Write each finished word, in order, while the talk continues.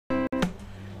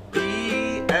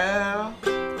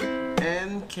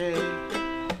K.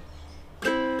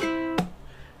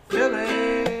 Fill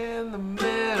in the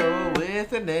middle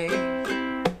with an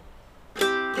A.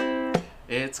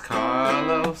 It's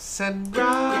Carlos and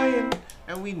Ryan,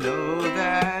 and we know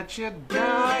that you're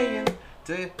dying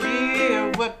to hear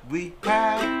what we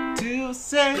have to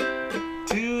say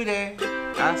today.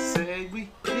 I say we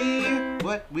hear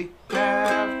what we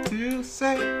have to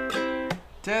say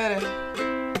today.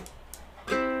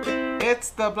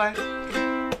 It's the blank.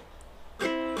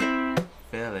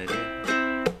 Fill it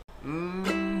in.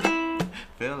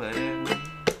 Fill it in.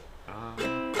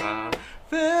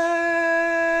 Fill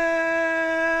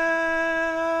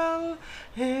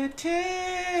it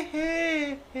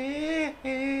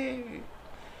in.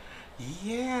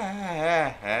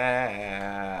 Yeah.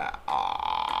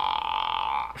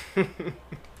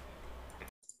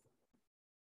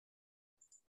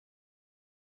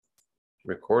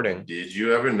 Recording. Did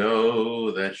you ever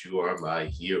know that you are my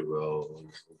hero?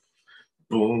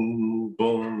 Boom,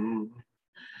 boom.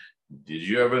 Did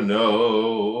you ever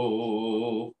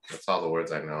know? That's all the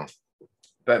words I know.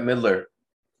 Bette Midler.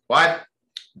 What?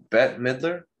 Bette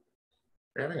Midler?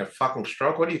 You're having a fucking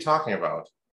stroke? What are you talking about?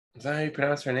 Is that how you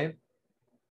pronounce her name?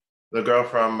 The girl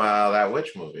from that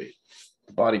witch movie.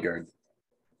 The Bodyguard.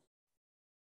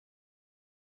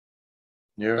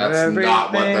 You're That's everything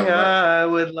not what the... I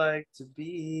would like to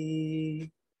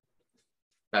be.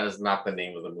 That is not the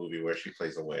name of the movie where she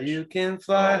plays a witch. You can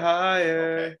fly higher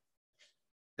Okay.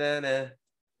 than a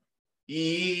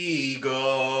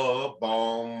eagle.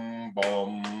 Boom,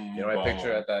 boom. You know, I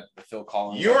picture at that Phil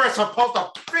Collins. You are supposed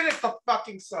to finish the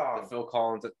fucking song. The Phil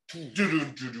Collins.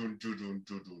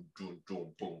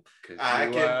 I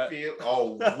can feel.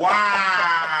 Oh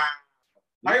wow!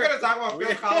 Are you gonna talk about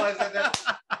Phil Collins and then?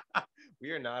 We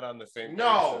are not on the same.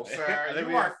 No, sir.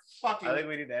 You are fucking. I think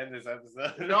we need to end this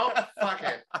episode. No, fuck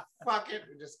it. Fuck it.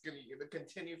 We're just gonna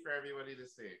continue for everybody to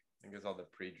see. I think it's all the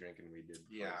pre-drinking we did.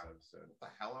 Yeah. This episode. What the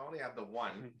hell? I only have the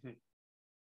one.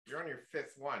 You're on your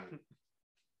fifth one.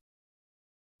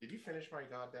 Did you finish my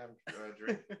goddamn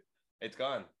drink? It's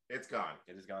gone. It's gone.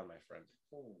 It is gone, my friend.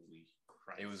 Holy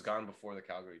Christ. It was gone before the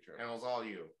Calgary trip. And it was all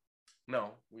you.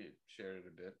 No, we shared it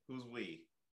a bit. Who's we?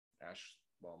 Ash,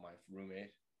 well, my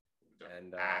roommate.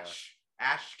 And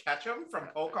Ash Ketchum from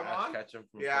Pokemon. Ash Ketchum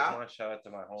from Pokemon. Shout out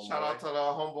to my homeboy. Shout out to the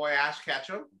homeboy Ash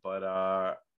Ketchum. But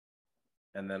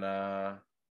and then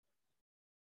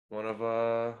one of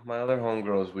my other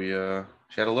homegirls,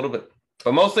 she had a little bit,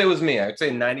 but mostly it was me. I'd say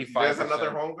 95%. There's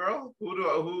another homegirl.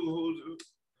 Who?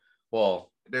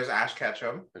 Well, there's Ash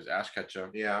Ketchum. There's Ash Ketchum.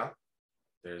 Yeah.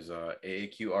 There's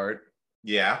AAQ Art.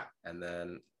 Yeah. And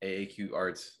then AAQ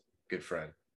Art's good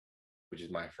friend, which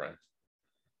is my friend.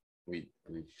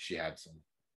 She had some.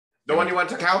 The one you went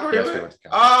to Calgary with? Yes, we went to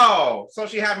Calgary. Oh, so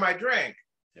she had my drink.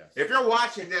 Yes. If you're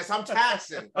watching this, I'm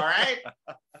taxing. All right.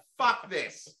 Fuck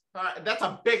this. That's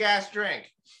a big ass drink.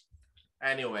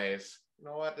 Anyways, you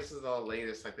know what? This is the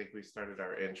latest. I think we started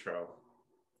our intro.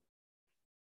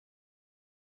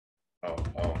 Oh.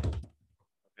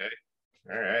 Okay.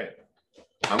 All right.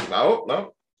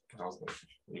 No.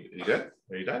 You good?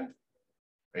 Are you done?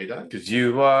 Are you done? Because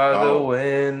you are the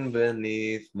wind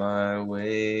beneath my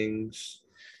wings.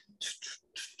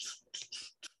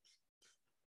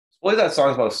 What is that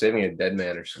song about saving a dead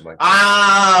man or something like that?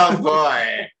 Ah,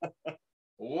 boy.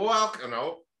 Welcome.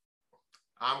 No.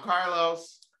 I'm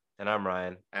Carlos. And I'm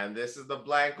Ryan. And this is The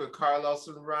Blank with Carlos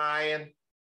and Ryan.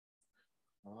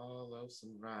 Carlos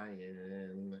and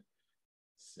Ryan.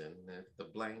 Sitting at the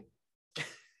blank.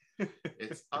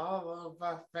 It's all of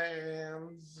our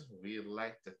fans we'd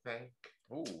like to thank.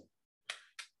 Ooh.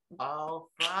 All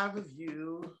 5 of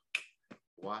you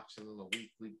watching on a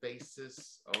weekly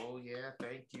basis. Oh yeah,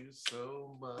 thank you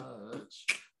so much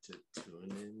to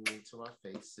tuning into our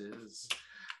faces.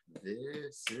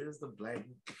 This is The Blank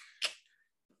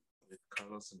with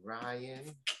Carlos and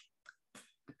Ryan.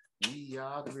 We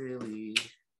are really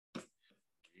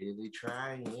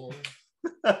trying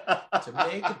to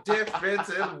make a difference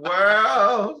in the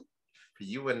world for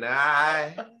you and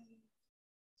I.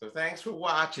 So thanks for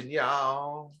watching,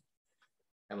 y'all.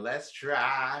 And let's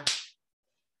try.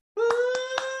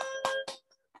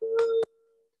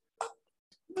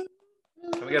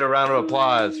 Can we get a round of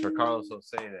applause for Carlos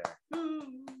Jose there?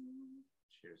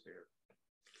 Cheers here.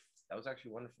 That was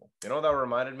actually wonderful. You know what that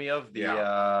reminded me of?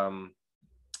 I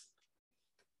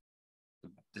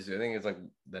think it's like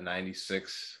the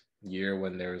 96 year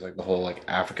when there was like the whole like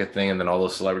Africa thing, and then all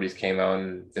those celebrities came out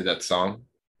and did that song.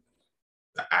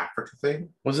 The Africa thing?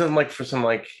 Wasn't it like for some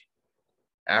like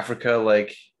Africa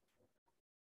like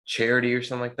charity or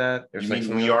something like that? You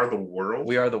mean We Are the World?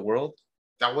 We Are the World?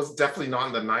 That was definitely not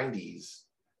in the 90s.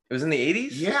 It was in the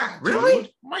 80s? Yeah, Really?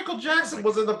 dude. Michael Jackson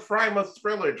was in the prime of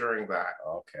Thriller during that.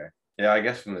 Okay. Yeah, I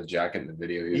guess from the jacket in the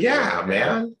video. Yeah,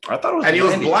 man. I thought it was and he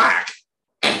 90s. was black.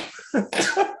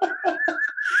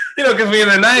 Because we in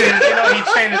the 90s, he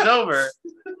changed over.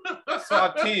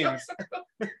 Swap teams.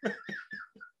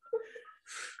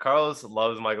 Carlos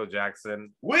loves Michael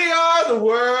Jackson. We are the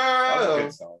world. That was a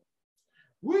good song.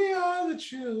 We are the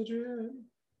children.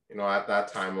 At that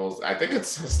time, I think it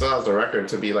still has the record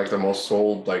to be like the most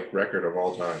sold record of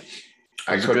all time.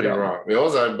 I could be wrong. It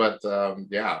was it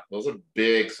was a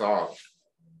big song.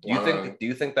 Do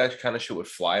you think that kind of shit would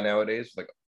fly nowadays? Like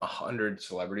 100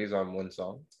 celebrities on one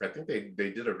song? I think they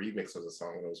did a remix of the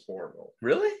song and it was horrible.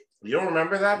 Really? You don't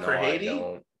remember that for Haiti?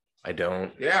 I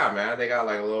don't. Yeah, man. They got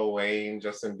Lil Wayne,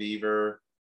 Justin Bieber.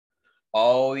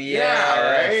 Oh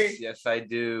yeah, right? Yes, I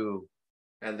do.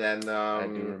 And then I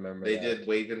do remember they did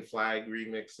Waving Flag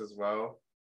remix as well.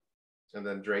 And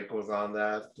then Drake was on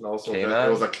that. And also it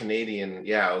was a Canadian,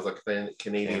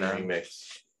 Canadian remix.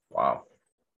 Wow.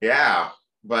 Yeah.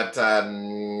 But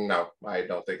no, I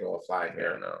don't think it will fly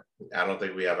here. No. I don't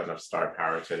think we have enough star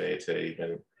power today to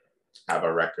even have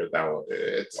a record that will.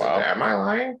 Wow. Am I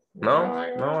lying? No,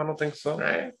 I don't think so.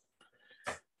 Right.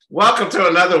 Welcome to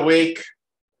another week,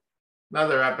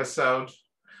 another episode,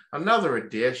 another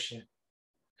edition.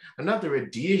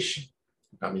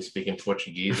 Got me speaking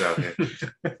Portuguese out here.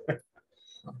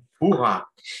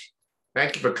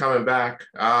 Thank you for coming back.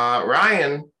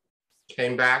 Ryan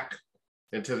came back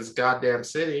into this goddamn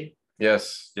city.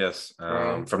 Yes.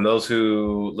 From those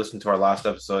who listened to our last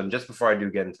episode, and just before I do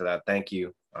get into that, thank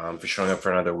you for showing up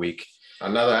for another week.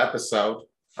 Another episode.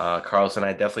 Carlos and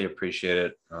I definitely appreciate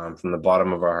it from the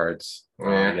bottom of our hearts.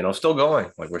 Still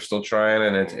going. We're still trying,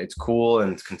 and it's cool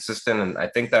and it's consistent. And I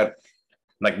think that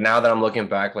now that I'm looking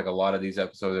back, a lot of these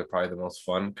episodes are probably the most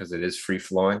fun because it is free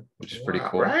flowing, which is pretty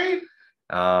cool. Right?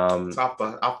 It's off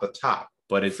the top.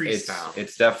 But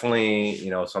it's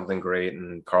definitely, something great.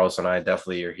 And Carlos and I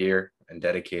definitely are here and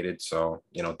dedicated. So,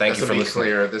 thank you for listening. To be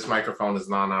clear, this microphone is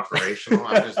non-operational.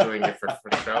 I'm just doing it for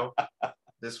show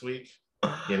this week,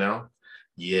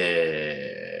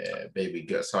 Yeah, baby,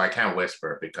 good. So I can't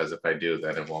whisper because if I do,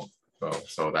 then it won't go.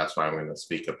 So that's why I'm going to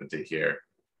speak up into here.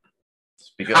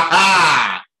 Speak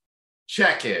up.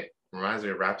 Check it. Reminds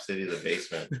me of Rhapsody the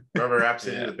Basement. Remember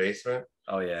Rhapsody the Basement?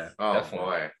 Oh, yeah. Oh,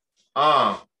 definitely.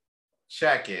 Boy.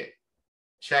 Check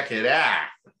it out.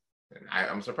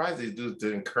 I'm surprised these dudes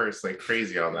didn't curse like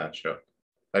crazy on that show.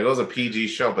 It was a PG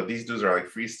show, but these dudes are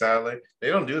freestyling. They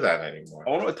don't do that anymore.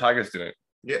 I wonder what Tiger's doing.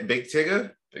 Yeah, Big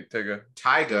Tigger.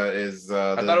 Tyga is.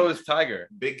 I thought it was Tiger.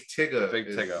 Big Tigger.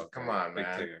 Okay. Come on, man. Big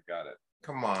Tigger, got it.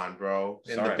 Come on, bro.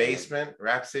 In the basement,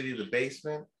 Rhapsody the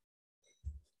Basement.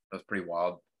 That's pretty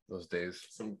wild those days.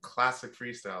 Some classic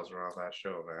freestyles were on that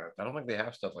show, man. I don't think they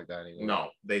have stuff like that anymore. No,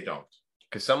 they don't.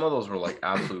 Because some of those were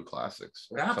absolute classics.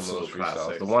 Absolute some of those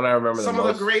classics. The one I remember some of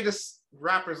the greatest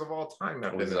rappers of all time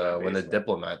have was when the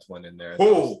Diplomats went in there.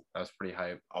 That was pretty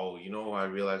hype. Oh, you know who I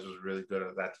realized was really good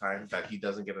at that time that he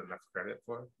doesn't get enough credit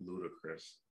for?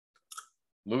 Ludacris.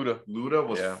 Luda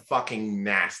was fucking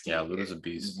nasty. Yeah, Luda's a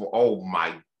beast. Oh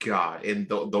my god! In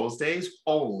those days,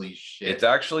 holy shit! It's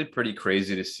actually pretty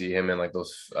crazy to see him in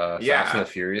those Fast and the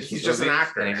Furious. He's just an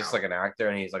actor, and he's just an actor,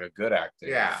 and he's a good actor.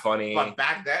 Yeah, funny. But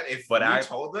back then, if you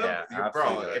told them,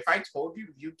 if I told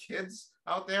you kids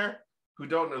out there who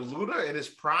don't know Luda in his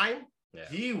prime,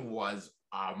 he was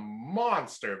a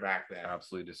monster back then.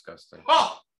 Absolutely disgusting.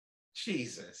 Oh,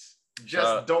 Jesus.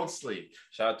 Don't sleep.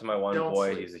 Shout out to my one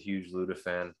boy. He's a huge Luda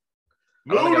fan.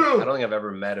 I don't think I've ever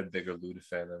met a bigger Luda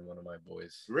fan than one of my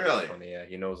boys. Really? Yeah,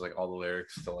 he knows all the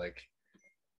lyrics to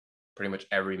pretty much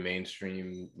every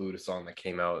mainstream Luda song that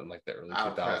came out in the early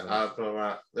 2000s.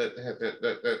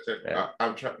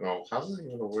 I'm trying. No, how's it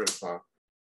even a weird song?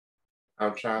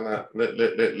 I'm trying to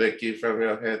lick you from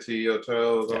your head to your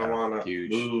toes. I wanna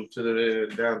move to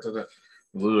the down to the.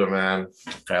 Luda, man.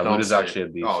 Yeah, Luda's actually a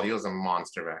beast. Oh, he was a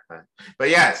monster back then. But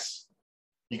yes,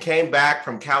 you came back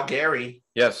from Calgary.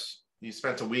 Yes. You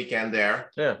spent a weekend there.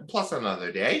 Yeah. Plus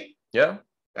another day. Yeah.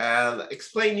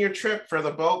 Explain your trip for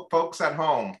the folks at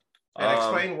home. And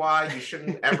explain why you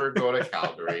shouldn't ever go to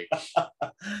Calgary.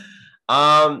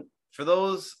 For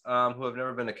those who have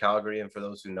never been to Calgary, and for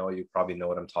those who know, you probably know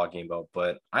what I'm talking about.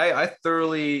 But I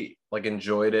thoroughly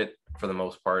enjoyed it for the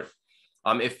most part.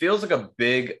 It feels like a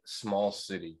big, small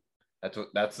city.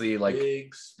 That's the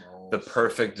big, small the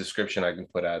perfect description I can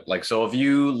put at. So if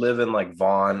you live in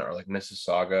Vaughan or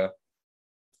Mississauga,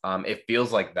 it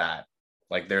feels like that.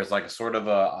 There's a sort of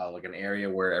an area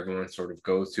where everyone sort of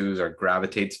goes to or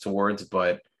gravitates towards,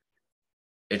 but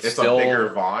it's still a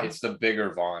bigger Vaughan. It's the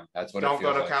bigger Vaughan. That's what Don't it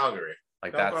feels go to Calgary.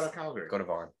 Don't go to Calgary. Go to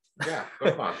Vaughan. Yeah,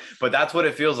 go fun. But that's what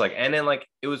it feels like. And then like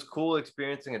it was cool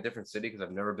experiencing a different city because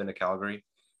I've never been to Calgary.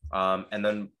 And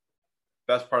then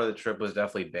best part of the trip was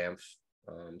definitely Banff.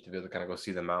 To be able to kind of go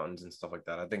see the mountains and stuff like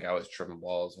that. I think I was tripping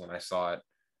balls when I saw it.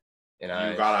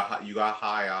 And you got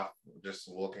high off just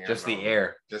looking at just the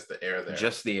air. Just the air there.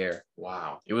 Just the air.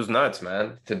 Wow. It was nuts,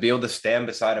 man. To be able to stand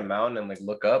beside a mountain and like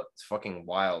look up, it's fucking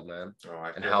wild, man. Oh,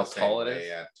 I and how tall it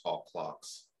is. At tall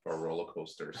clocks or roller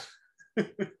coasters.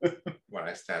 When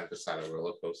I stand beside a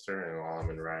roller coaster and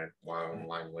while I'm in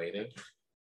line waiting,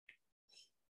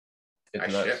 I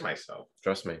shit myself.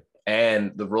 Trust me.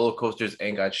 And the roller coasters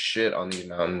ain't got shit on these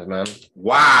mountains, man.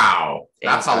 Wow,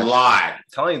 that's a lot. I'm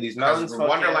telling you, these mountains.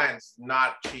 Wonderland's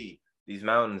not cheap. These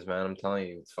mountains, man. I'm telling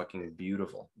you, it's fucking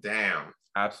beautiful. Damn.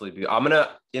 Absolutely beautiful. I'm gonna,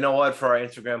 you know what? For our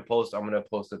Instagram post, I'm gonna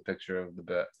post a picture of the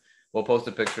bit. We'll post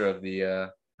a picture of the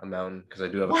a mountain because I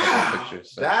do have a couple of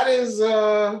pictures. So. That is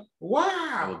wow.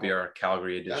 It will be our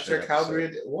Calgary edition. That's your Calgary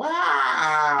edition.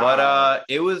 Wow. But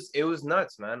it was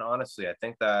nuts, man. Honestly, I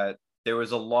think that there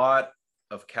was a lot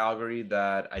of Calgary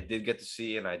that I did get to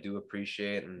see and I do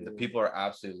appreciate, and the people are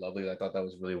absolutely lovely. I thought that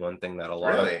was really one thing that a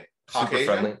lot of super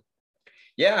friendly.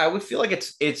 Yeah, I would feel like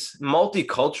it's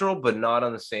multicultural, but not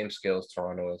on the same scale as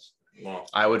Toronto is. Wow.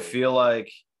 I would feel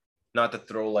like, not to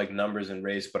throw like numbers and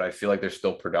race, but I feel like there's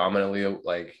still predominantly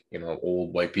like, you know,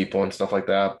 old white people and stuff like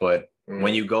that. But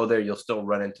when you go there, you'll still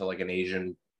run into like an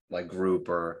Asian like group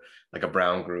or like a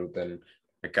brown group, and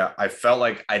like I felt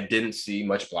like I didn't see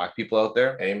much black people out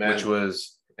there. Amen. Which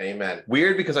was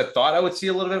weird because I thought I would see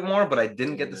a little bit more, but I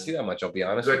didn't get to see that much. I'll be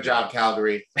honest. Good job,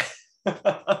 Calgary.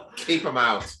 Keep them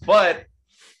out. But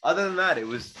other than that, it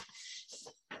was.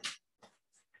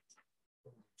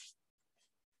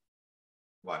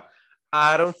 What?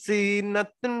 I don't see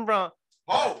nothing wrong.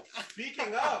 Oh,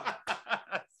 speaking of.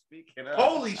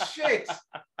 Holy shit.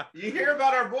 You hear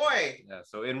about our boy? Yeah,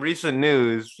 so in recent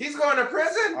news, he's going to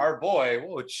prison. Our boy.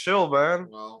 Whoa, chill, man.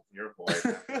 Well, your boy.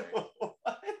 What?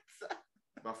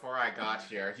 Before I got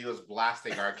here, he was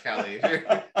blasting R. Kelly.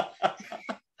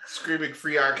 Screaming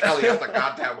free R. Kelly out the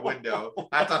goddamn window.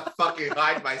 I had to fucking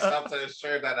hide myself to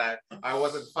ensure that I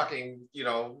wasn't fucking, you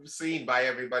know, seen by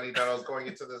everybody that I was going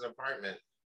into this apartment.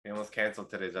 He almost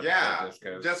canceled today's episode. Yeah,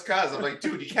 just cause. I'm like,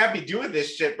 dude, you can't be doing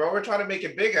this shit, bro. We're trying to make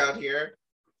it big out here.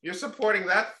 You're supporting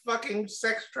that fucking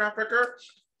sex trafficker.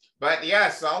 But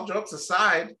yes, all jokes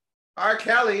aside, R.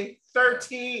 Kelly,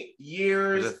 13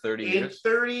 years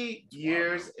 30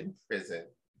 years in prison.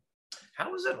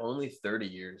 How is it only 30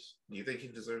 years? Do you think he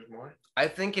deserves more? I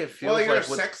think it feels you're like a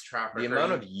sex trafficker. The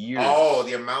amount of years. Oh,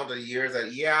 the amount of years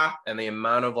that, yeah. And the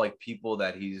amount of like people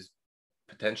that he's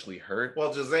potentially hurt.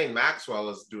 Well, Ghislaine Maxwell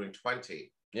is doing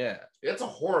 20. Yeah. It's a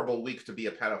horrible week to be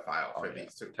a pedophile for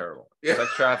these two. Terrible. Yeah.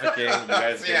 Sex trafficking.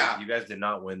 You guys did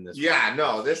not win this. Yeah,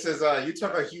 no, this is you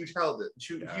took a huge L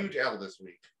this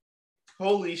week.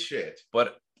 Holy shit.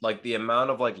 But like the amount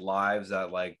of like lives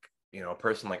that like, you know, a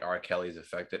person like R. Kelly is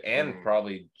affected, and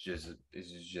probably Ghislaine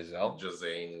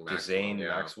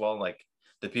Maxwell, like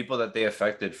the people that they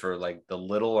affected for like the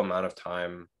little amount of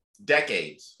time.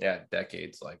 Decades. Yeah,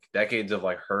 decades. Like decades of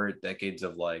like hurt, decades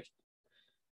of like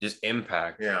just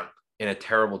impact. Yeah. In a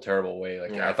terrible, terrible way.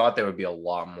 Like I thought there would be a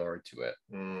lot more to it.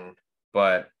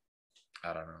 But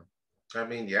I don't know. I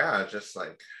mean, yeah, just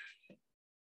like,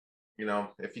 you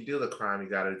know, if you do the crime, you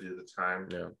gotta do the time.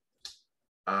 Yeah.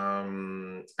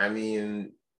 I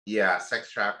mean, yeah,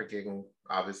 sex trafficking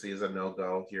obviously is a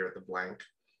no-go here at the Blank.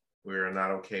 We're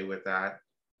not okay with that.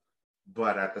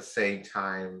 But at the same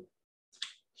time,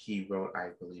 he wrote, I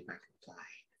Believe I Can Fly.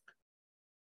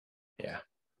 Yeah.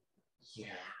 Yeah.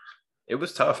 It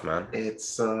was tough, man. It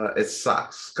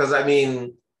sucks. Because, I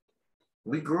mean,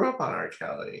 we grew up on R.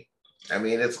 Kelly. I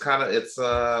mean, I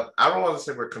don't want to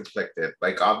say we're conflicted.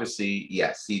 Like, obviously,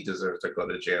 yes, he deserves to go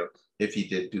to jail if he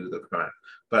did do the crime.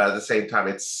 But at the same time,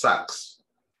 it sucks.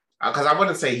 Because I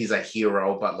wouldn't say he's a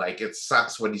hero, but, like, it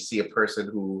sucks when you see a person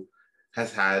who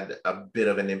has had a bit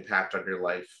of an impact on your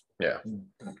life. Yeah.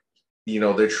 You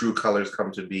know, their true colors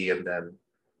come to be, and then,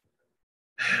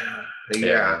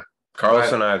 yeah.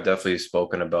 Carlos and I have definitely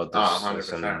spoken about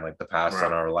this in like the past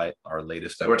on our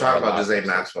latest episode. We're talking about Ghislaine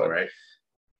Maxwell, right?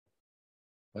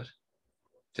 What?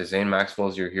 Ghislaine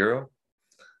Maxwell's your hero?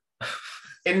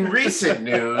 In recent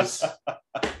news.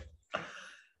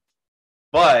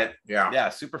 But yeah,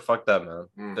 super fucked up,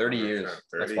 man. 30 years.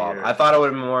 That's wild. I thought it would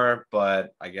have been more,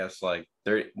 but I guess like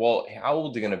 30. Well, how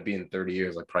old are you gonna be in 30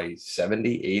 years? Like probably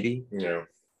 70, 80? Yeah.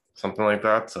 Something like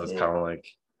that. So it's kind of like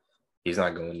he's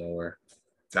not going nowhere.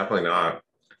 Definitely not.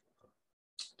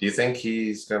 Do you think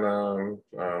he's gonna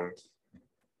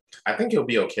I think he'll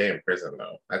be okay in prison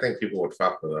though. I think people would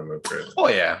fuck with him in prison. Oh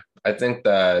yeah. I think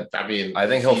that. I mean, I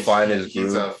think he'll find his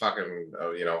He's groove. a fucking,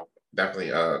 definitely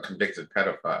a convicted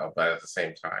pedophile, but at the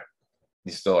same time,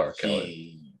 He's still R.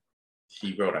 Kelly.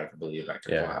 He wrote "I Can Believe I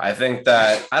Can Fly." I think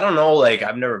that I don't know. Like,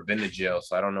 I've never been to jail,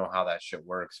 so I don't know how that shit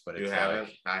works. But you it's haven't?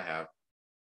 like, I have.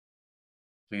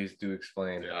 Please do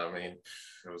explain. Yeah, I mean,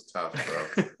 it was tough, bro.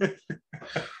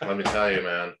 Let me tell you,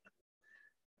 man.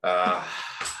 I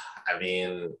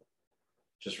mean,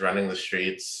 just running the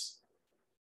streets,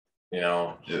 as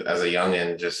a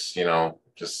youngin', just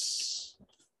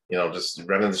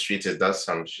running the streets, it does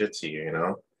some shit to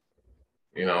you.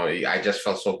 I just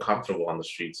felt so comfortable on the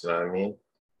streets. You know what I mean?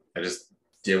 I just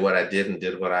did what I did and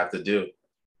did what I have to do.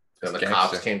 And the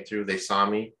cops came through. They saw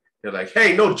me. They're like,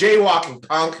 "Hey, no jaywalking,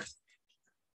 punk!"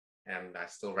 And I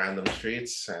still ran the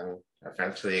streets, and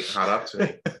eventually it caught up to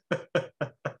me.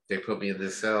 They put me in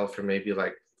this cell for maybe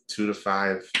like 2 to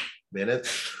 5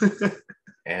 minutes.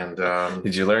 And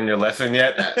did you learn your lesson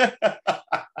yet? I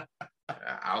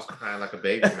was crying like a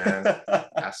baby, man.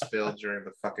 I spilled during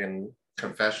the fucking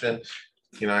confession.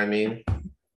 You know what I mean?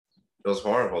 It was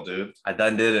horrible, dude. I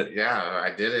done did it. Yeah,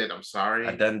 I did it. I'm sorry.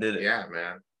 I done did it. Yeah,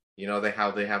 man. They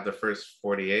have the first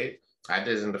 48. I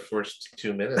did it in the first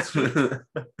 2 minutes.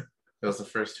 It was the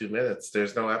first 2 minutes.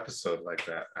 There's no episode like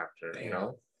that after,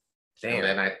 Damn. And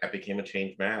then I became a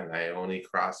changed man. I only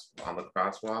crossed on the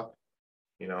crosswalk,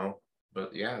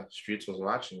 But yeah, streets was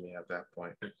watching me at that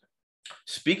point.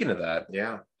 Speaking of that,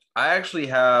 yeah, I actually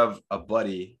have a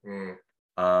buddy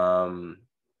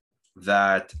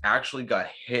that actually got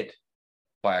hit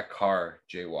by a car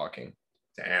jaywalking.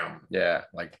 Damn. Yeah,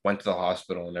 like went to the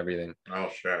hospital and everything. Oh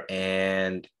shit.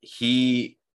 And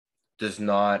he does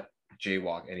not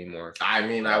jaywalk anymore. I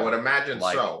mean, I would imagine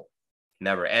so.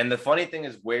 Never. And the funny thing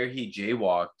is, where he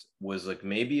jaywalked was like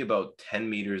maybe about 10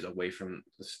 meters away from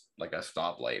like a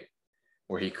stoplight,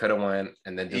 where he could have went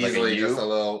and then did easily like a U, just a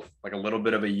little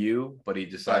bit of a U, but he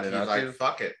decided not to.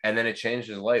 Fuck it. And then it changed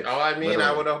his life. Oh, I mean, literally.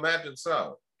 I would imagine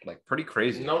so. Like pretty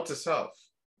crazy. Note to self.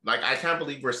 Like, I can't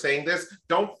believe we're saying this.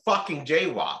 Don't fucking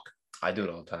jaywalk. I do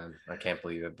it all the time. I can't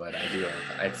believe it, but I do it all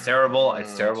the time. It's terrible.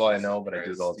 It's terrible, I know, but I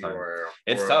do it all the time.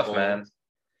 It's tough, man.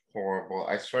 Horrible.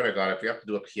 I swear to God, if you have to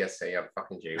do a PSA, I'm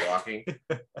fucking jaywalking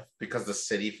because the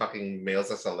city fucking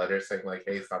mails us a letter saying like,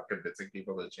 "Hey, stop convincing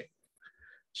people to change."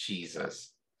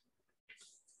 Jesus.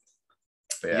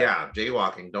 Yeah,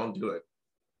 jaywalking. Don't do it.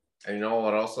 And you know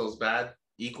what also is bad?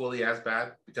 Equally as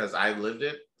bad, because I lived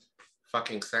it.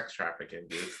 Fucking sex trafficking,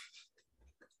 dude.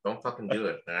 Don't fucking do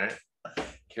it, all right?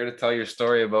 Care to tell your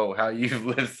story about how you've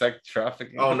lived sex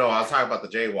trafficking? Oh, no, I was talking about the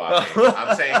jaywalking.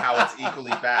 I'm saying how it's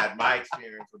equally bad. My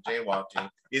experience with jaywalking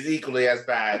is equally as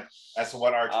bad as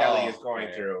what R. Kelly is going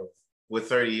through with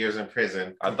 30 years in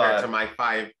prison compared to my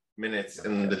 5 minutes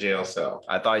in the jail cell.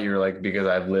 I thought you were like, because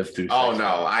I've lived through sex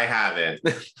no, I haven't.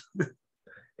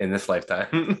 In this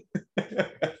lifetime.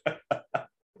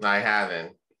 I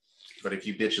haven't. But if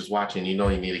you bitches watching, you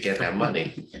need to get that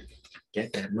money.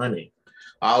 Get that money.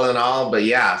 All in all, but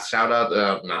yeah, shout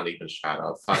out, not even shout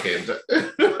out, fucking,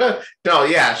 no,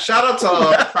 yeah, shout out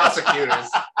to prosecutors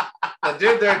that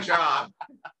did their job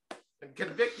and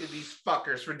convicted these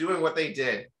fuckers for doing what they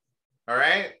did, all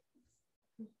right?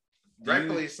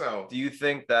 Rightfully so. Do you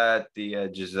think that the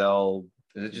Giselle,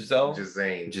 is it Giselle?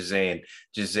 Ghislaine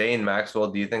Maxwell,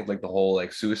 do you think like the whole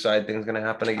like suicide thing's gonna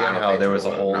happen again? How there was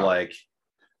a whole like...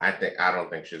 I don't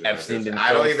think she's. Epstein didn't.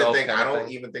 I don't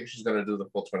even think she's gonna do the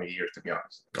full 20 years. To be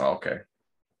honest. Oh, okay.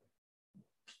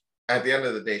 At the end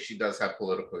of the day, she does have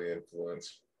political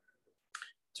influence.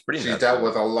 It's pretty. She's dealt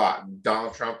with a lot.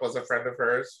 Donald Trump was a friend of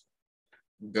hers.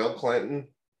 Bill Clinton.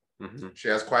 Mm-hmm. She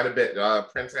has quite a bit.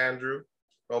 Prince Andrew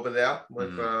over there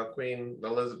with Queen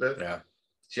Elizabeth. Yeah.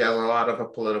 She has a lot of a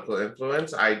political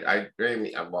influence. I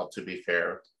mean, well, to be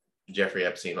fair, Jeffrey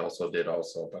Epstein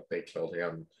but they killed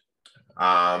him.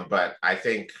 But I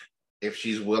think if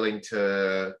she's willing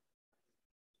to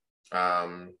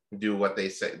do what they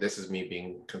say, this is me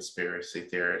being conspiracy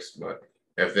theorist, but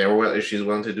if she's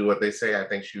willing to do what they say, I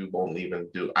think she won't even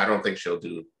do. I don't think she'll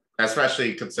do,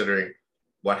 especially considering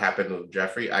what happened with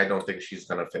Jeffrey. I don't think she's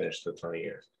gonna finish the 20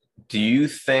 years. Do you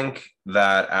think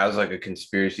that as like a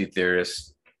conspiracy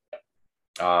theorist,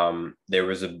 there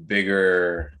was a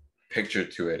bigger picture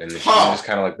to it, and she was just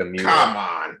kind of like the mule? Come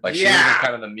on, like she was just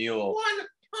kind of the mule. 100%.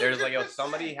 There's like,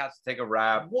 somebody has to take a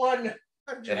rap. 100%.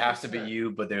 It has to be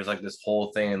you, but there's like this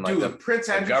whole thing, and like dude, Prince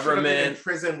Andrew government been in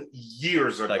prison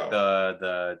years ago, like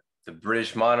the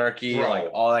British monarchy, like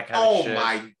all that kind of shit. Oh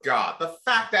my God, the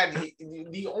fact that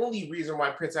the only reason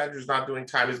why Prince Andrew's not doing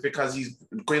time is because he's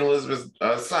Queen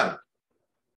Elizabeth's son.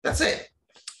 That's it.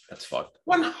 That's fucked.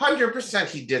 100%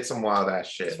 he did some wild ass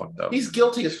shit. It's fucked up. He's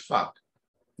guilty as fuck.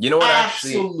 You know what?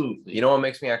 Absolutely. You know what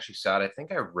makes me actually sad? I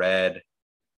think I read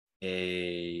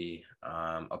a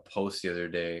post the other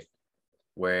day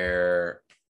where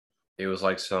it was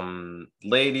like some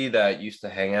lady that used to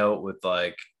hang out with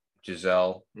like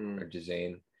Giselle or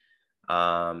Gisane,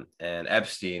 and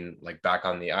Epstein, like back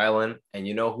on the island. And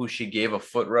you know who she gave a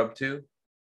foot rub to?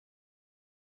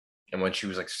 And when she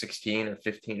was like 16 or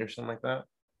 15 or something like that?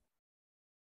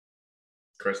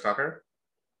 Chris Tucker?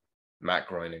 Matt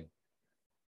Groening.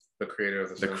 The creator of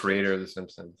The Simpsons. Creator of The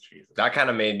Simpsons. Jesus. That kind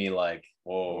of made me like,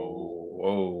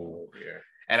 whoa. Yeah.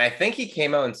 And I think he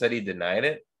came out and said he denied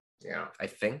it. Yeah. I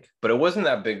think. But it wasn't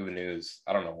that big of a news.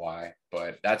 I don't know why.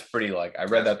 But that's pretty like, I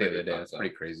read that the other day. That's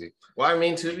pretty crazy. Well, I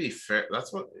mean, to be fair,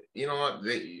 that's what, you know what,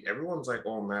 everyone's like,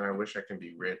 oh man, I wish I could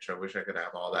be rich. I wish I could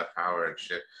have all that power and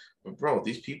shit. But bro,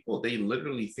 these people, they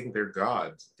literally think they're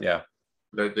gods. Yeah.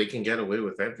 That they can get away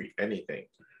with anything.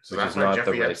 So Which that's why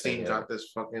Jeffrey right Epstein got this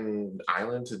fucking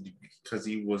island because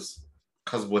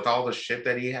with all the shit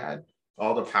that he had,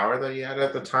 all the power that he had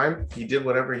at the time, he did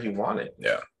whatever he wanted.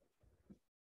 Yeah.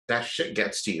 That shit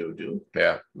gets to you, dude.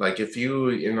 Yeah. Like if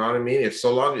you know what I mean? If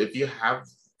you have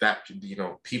that, you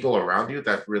know, people around you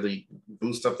that really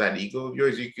boost up that ego of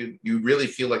yours, you really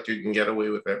feel like you can get away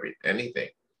with anything.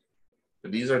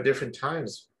 But these are different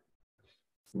times.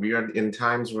 We are in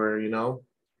times where, you know,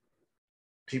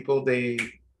 people,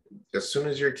 as soon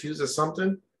as you're accused of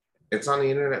something, it's on the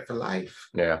internet for life.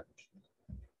 Yeah.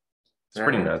 It's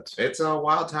pretty nuts. It's a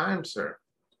wild time, sir.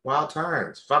 Wild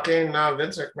times. Fucking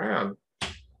Vince McMahon.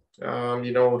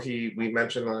 You know, we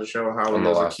mentioned on the show how he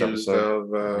was accused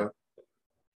of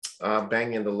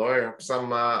banging the lawyer.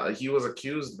 He was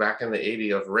accused back in the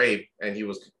 80s of rape, and he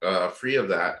was free of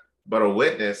that. But a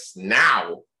witness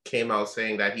now came out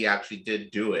saying that he actually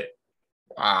did do it.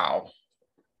 Wow.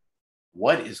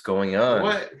 What is going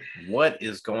on? What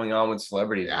is going on with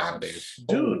celebrities nowadays?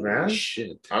 Dude, man.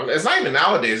 Shit. It's not even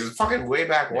nowadays. It's fucking way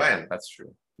back when. That's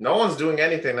true. No one's doing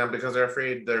anything now because they're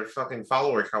afraid their fucking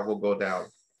follower count will go down.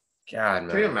 God,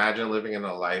 man. Can you imagine living in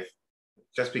a life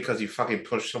just because you fucking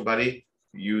push somebody,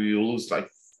 you lose like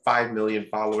 5 million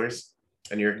followers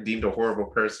and you're deemed a horrible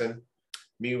person?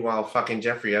 Meanwhile, fucking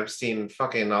Jeffrey Epstein and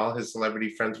fucking all his celebrity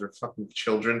friends were fucking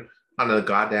children on a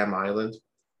goddamn island.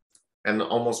 And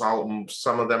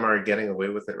some of them are getting away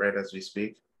with it right as we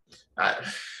speak. I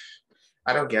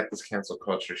don't get this cancel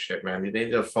culture shit, man. They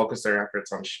need to focus their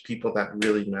efforts on people that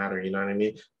really matter, you know what I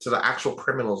mean? To the actual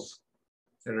criminals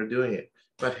that are doing it.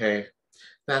 But hey,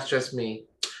 that's just me.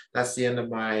 That's the end of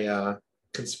my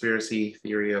conspiracy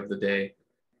theory of the day.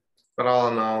 But all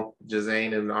in all,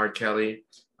 Gisane and R. Kelly,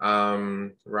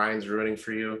 Ryan's rooting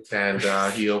for you, and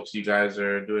he hopes you guys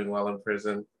are doing well in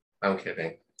prison. I'm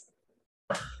kidding.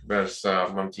 But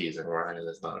I'm teasing. Ryan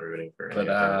is not rooting for anything.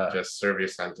 Just serve your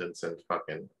sentence and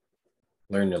fucking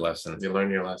learn your lesson. You learn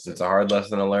your lesson. It's a hard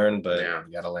lesson to learn, but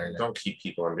you gotta learn it. Don't keep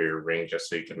people under your ring just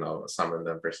so you can summon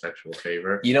them for sexual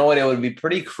favor. You know what? It would be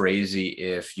pretty crazy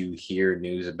if you hear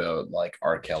news about like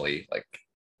R. Kelly, like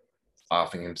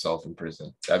offing himself in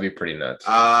prison. That'd be pretty nuts.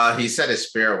 He said his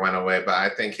spirit went away, but I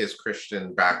think his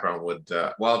Christian background would.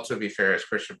 Well, to be fair, his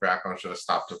Christian background should have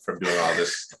stopped him from doing all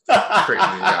this,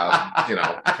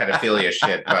 pedophilia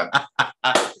shit. But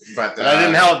that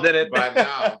didn't help, did it? But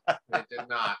no, it did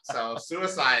not. So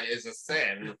suicide is a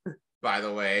sin, by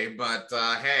the way. But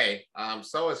hey,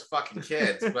 so is fucking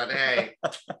kids. But hey,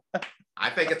 I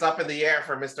think it's up in the air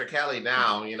for Mr. Kelly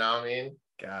now. You know what I mean?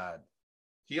 God.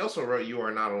 He also wrote "You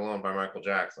Are Not Alone" by Michael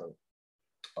Jackson.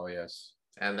 Oh, yes.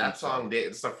 And that song,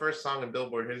 it's the first song in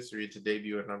Billboard history to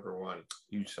debut at #1.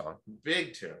 Huge song.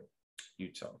 Big tune.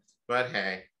 Huge song. But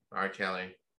hey, R.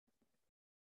 Kelly.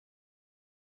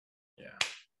 Yeah.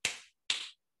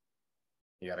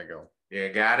 You gotta go. You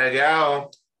gotta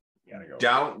go. You gotta go.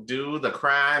 Don't do the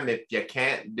crime if you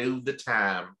can't do the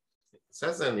time. It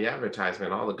says in the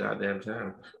advertisement all the goddamn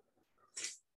time.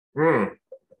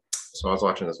 So I was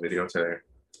watching this video today.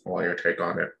 I want your take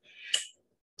on it.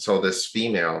 So this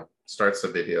female starts the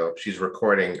video. She's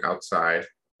recording outside,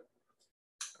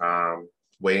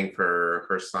 waiting for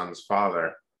her son's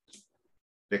father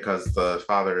because the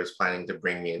father is planning to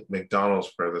bring me McDonald's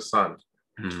for the son.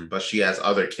 But she has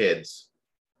other kids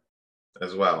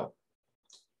as well.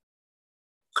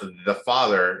 The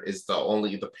father is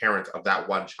the parent of that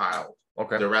one child.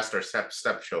 Okay. The rest are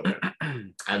stepchildren.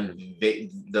 And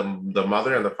the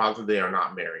mother and the father, they are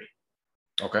not married.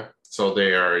 Okay. So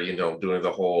they are, doing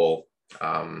the whole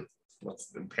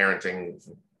parenting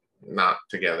not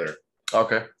together.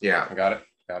 Okay. Yeah. I got it.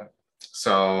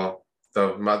 So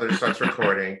the mother starts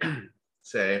recording,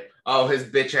 say, oh, his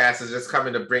bitch ass is just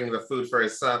coming to bring the food for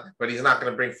his son, but he's not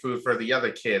going to bring food for the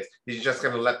other kids. He's just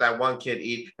going to let that one kid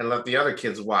eat and let the other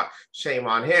kids watch. Shame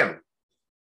on him.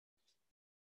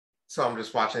 So I'm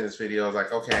just watching this video. I was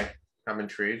like, okay, I'm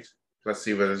intrigued. Let's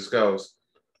see where this goes.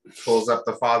 Pulls up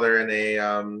the father in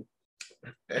a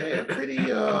pretty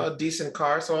decent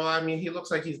car. So, I mean, he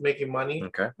looks like he's making money.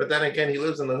 Okay. But then again, he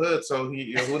lives in the hood. So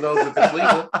who knows if it's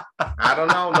legal? I don't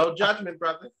know. No judgment,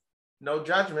 brother. No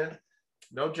judgment.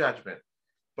 No judgment.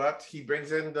 But he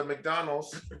brings in the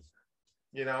McDonald's.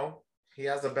 You know, he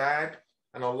has a bag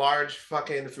and a large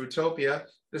fucking Fruitopia.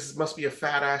 This must be a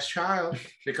fat ass child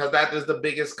because that is the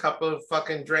biggest cup of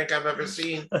fucking drink I've ever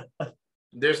seen.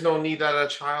 There's no need that a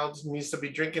child needs to be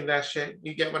drinking that shit.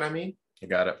 You get what I mean? You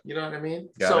got it. You know what I mean?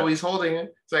 Got it. He's holding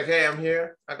it. It's like, hey, I'm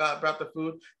here. I brought the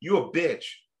food. You a bitch.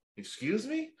 Excuse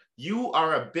me? You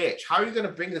are a bitch. How are you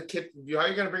gonna bring the kid? How are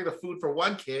you gonna bring the food for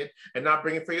one kid and not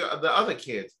bring it for the other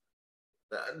kids?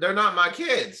 They're not my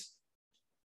kids.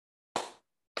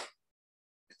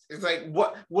 It's like,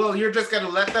 what? Well, you're just gonna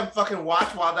let them fucking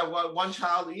watch while that one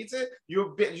child eats it?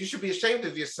 You should be ashamed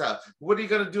of yourself. What are you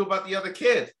gonna do about the other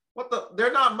kids?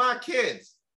 They're not my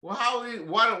kids. Well,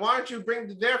 why don't you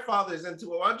bring their fathers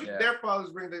into it? Why don't you their fathers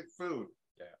bring the food?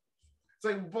 Yeah. It's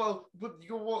like, well,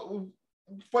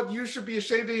 but you should be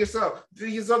ashamed of yourself.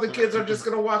 These other kids are just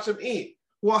gonna watch them eat.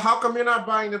 Well, how come you're not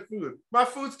buying the food? My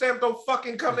food stamp don't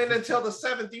fucking come in until the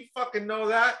 7th. You fucking know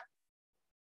that.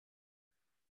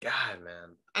 God,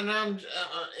 man. And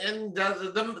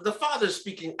the father's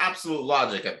speaking absolute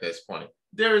logic at this point.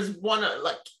 There is one,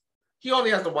 like, he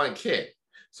only has the one kid.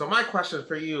 So my question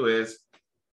for you is,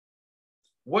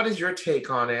 what is your take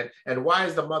on it, and why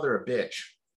is the mother a bitch?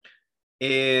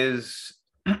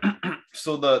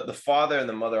 So the father and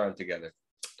the mother aren't together?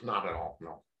 Not at all.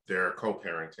 No, they're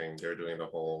co-parenting. They're doing the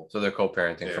whole. So they're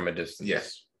co-parenting from a distance.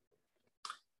 Yes.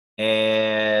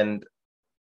 And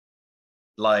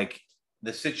like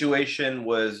the situation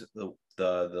was the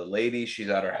lady, she's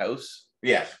at her house.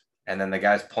 Yes. And then the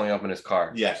guy's pulling up in his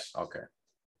car. Yes. Okay.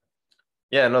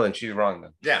 Yeah, no, then she's wrong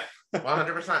then. Yeah,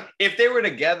 100%. If they were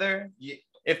together,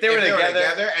 if they were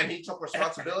together and he took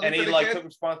responsibility and he for the like kid, took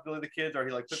responsibility of the kids, or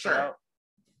he like took them out,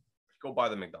 go buy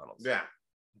the McDonald's. Yeah.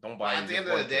 Don't buy. At the end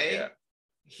of the day,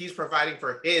 he's providing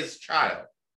for his child.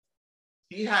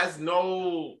 Yeah. He has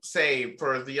no say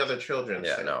for the other children.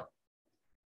 Yeah, no.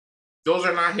 Those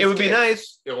are not his It would kids. be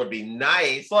nice. It would be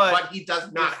nice, but he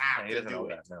does not have to do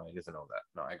it. No, he doesn't know that.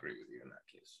 No, I agree with you in that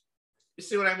case. You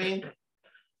see what I mean?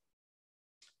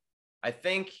 I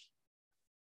think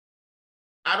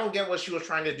I don't get what she was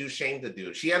trying to do. Shame the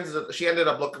dude. She ended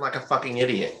up looking like a fucking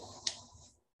idiot.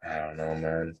 I don't know,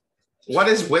 man. What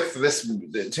is with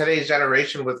today's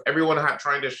generation with everyone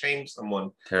trying to shame someone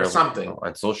or something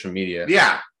on social media?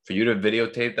 Yeah, for you to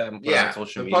videotape that and put it on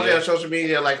social media. Put it on social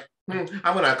media like, I'm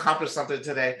going to accomplish something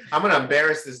today. I'm going to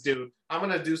embarrass this dude. I'm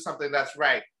going to do something that's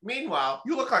right. Meanwhile,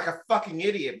 you look like a fucking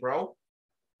idiot, bro.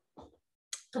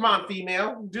 Come on,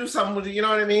 female, do something with it. You know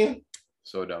what I mean?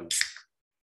 So dumb.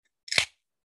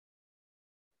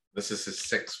 This is his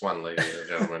 6th one, ladies and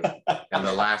gentlemen, in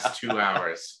the last 2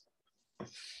 hours.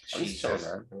 Jesus.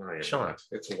 Chilling.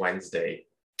 It's Wednesday.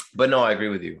 But no, I agree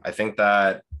with you. I think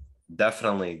that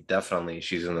definitely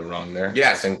she's in the wrong there.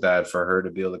 Yes. I think that for her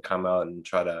to be able to come out and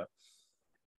try to,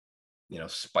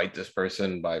 spite this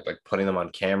person by like putting them on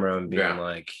camera and being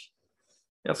like,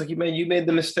 it's like you made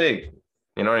the mistake.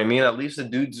 You know what I mean? At least the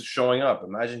dude's showing up.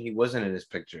 Imagine he wasn't in his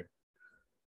picture.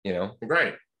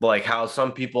 Right. But like how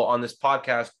some people on this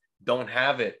podcast don't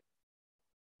have it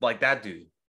like that dude.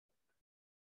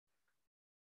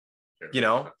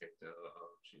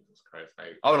 Jesus Christ.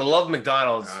 I would have loved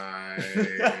McDonald's.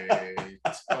 I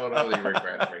totally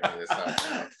regret bringing this up.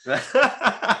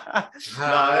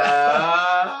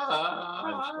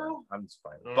 I'm just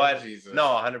fine. But Jesus. No,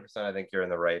 100%. I think you're in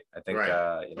the right. I think,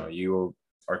 you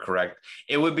are correct.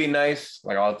 It would be nice.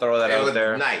 Like, I'll throw that out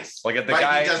there. Nice. Like, if the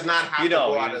guy he does not have to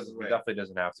go out his way. He definitely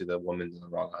doesn't have to. The woman's in the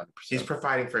wrong 100%. He's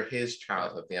providing for his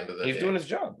child at the end of the day. He's doing his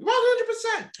job.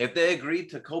 100%. If they agreed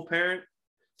to co-parent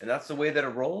and that's the way that it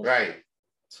rolls. Right.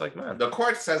 It's like, man. The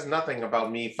court says nothing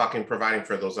about me fucking providing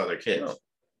for those other kids.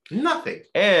 No. Nothing.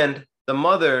 And the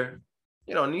mother,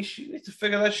 needs to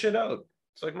figure that shit out.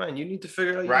 It's like, man, you need to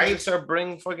figure out. You need to start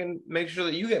make sure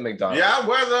that you get McDonald's. Yeah,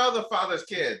 where are the other father's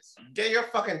kids? Get your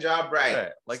fucking job right.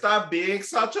 Like, stop being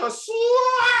such a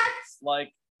slut.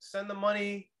 Like, send the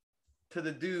money to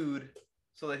the dude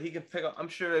so that he can pick up. I'm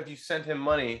sure if you sent him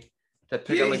money to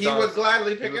pick up McDonald's, he would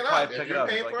gladly pick it up. If you're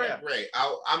paying for it, great.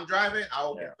 I'm driving.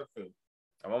 I'll get the food.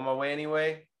 I'm on my way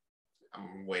anyway.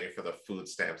 I'm waiting for the food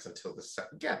stamps until the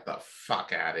 7th. Get the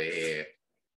fuck out of here.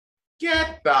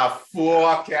 Get the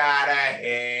fuck out of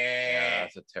here. Yeah,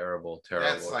 that's a terrible.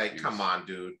 That's like, come on,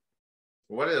 dude.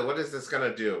 What is this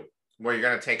gonna do? Where you're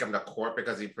gonna take him to court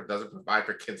because he doesn't provide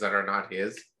for kids that are not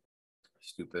his?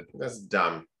 Stupid. That's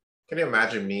dumb. Can you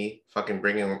imagine me fucking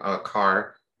bringing a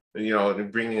car,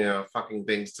 bringing fucking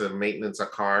things to maintenance a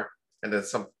car, and then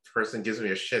some person gives me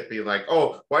a shit, be like,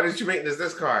 "Oh, why didn't you maintenance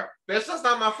this car? Bitch, that's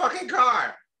not my fucking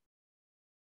car.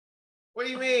 What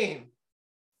do you mean?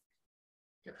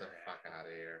 Get the fuck out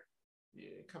of here."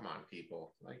 Yeah, come on,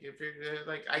 people. Like, if you're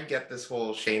like, I get this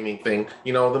whole shaming thing.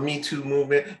 The Me Too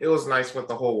movement. It was nice with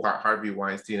the whole Harvey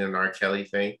Weinstein and R. Kelly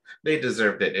thing. They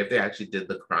deserved it if they actually did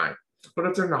the crime. But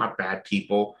if they're not bad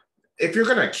people, if you're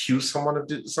gonna accuse someone of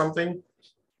doing something,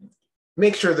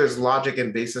 make sure there's logic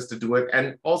and basis to do it.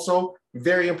 And also,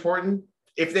 very important,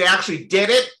 if they actually did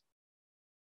it,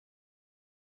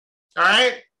 all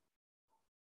right.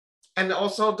 And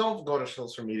also, don't go to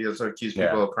social media to accuse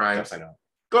people of crimes. Yes, I know.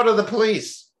 Go to the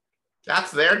police.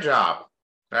 That's their job.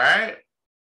 All right.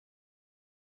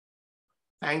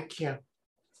 Thank you.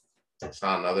 I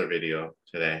saw another video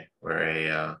today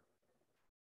where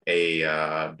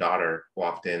a daughter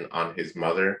walked in on his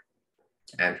mother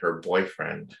and her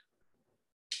boyfriend.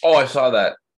 Oh, I saw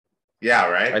that. Yeah,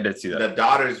 right? I did see that. The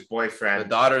daughter's boyfriend. The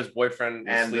daughter's boyfriend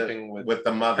was and sleeping with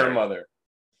the mother. Her mother.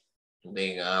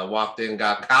 They walked in,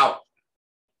 got caught.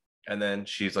 And then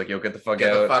she's like, yo, get the fuck out.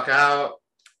 Get the fuck out.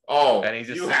 Oh, and he's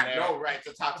just you have no right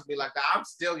to talk to me like that. I'm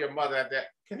still your mother at that.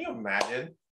 Can you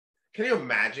imagine? Can you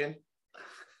imagine?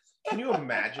 Can you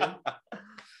imagine?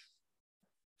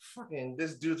 Fucking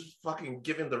this dude's fucking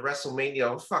giving the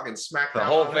WrestleMania fucking smackdown. The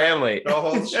whole family. The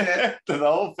whole shit. To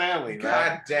the whole family.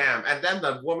 God damn. And then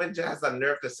the woman just has the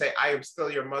nerve to say, I am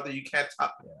still your mother. You can't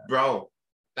talk. Yeah. Bro,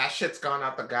 that shit's gone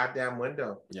out the goddamn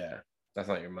window. Yeah. That's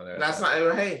not your mother. That's not,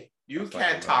 hey, you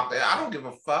can't talk. I don't give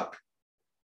a fuck.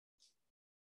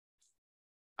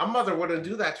 A mother wouldn't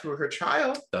do that to her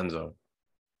child. Dunzo.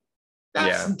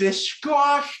 That's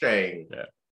disgusting. Yeah.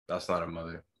 That's not a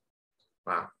mother.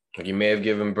 Wow. Like, you may have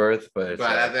given birth, but it's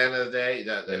at the end of the day,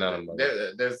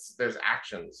 there's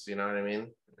actions. You know what I mean?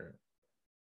 Yeah.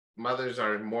 Mothers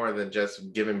are more than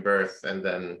just giving birth, and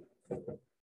then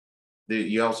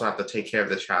you also have to take care of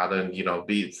the child and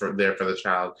be there for the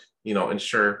child.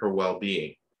 Ensure her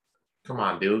well-being. Come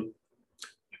on, dude.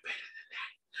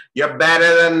 You're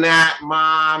better than that,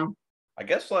 Mom. I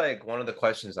guess like one of the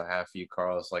questions I have for you,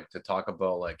 Carl, is like to talk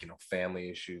about like, family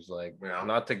issues, like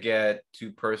not to get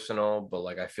too personal, but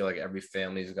like I feel like every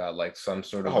family's got like some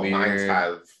sort of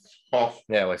weird,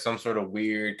 like some sort of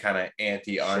weird kind of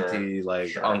auntie,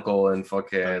 uncle, and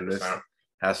fucking this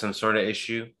has some sort of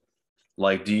issue.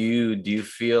 Like, do you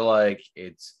feel like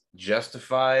it's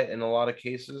justified in a lot of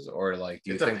cases, or like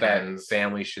do you think that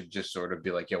family should just sort of be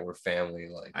like, yo, we're family,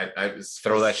 like I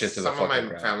throw that shit to the fucking some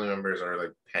of my family members are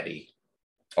like petty.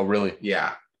 Oh really?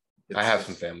 Yeah, I have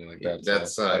some family like that.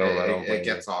 That's so I don't it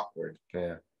gets awkward.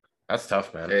 Yeah, that's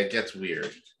tough, man. It gets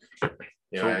weird.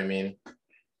 You know what I mean?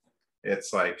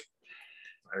 It's like,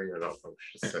 I don't even know if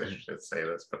I should say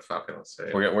this, but fucking I'll say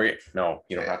it. No,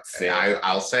 you don't have to say it.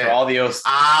 I'll say it.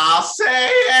 I'll say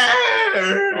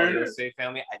it. All the Osei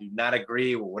family, I do not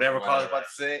agree with whatever Carl's about to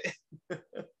say.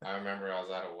 I remember I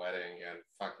was at a wedding and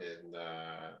fucking,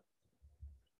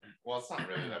 well, it's not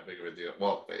really that big of a deal.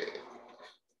 Well,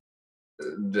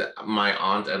 my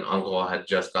aunt and uncle had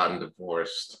just gotten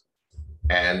divorced,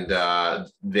 and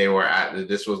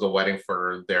this was the wedding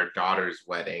for their daughter's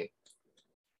wedding.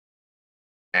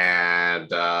 And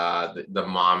the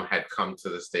mom had come to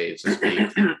the stage to speak,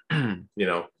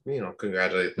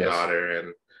 congratulate the daughter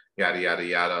and yada, yada,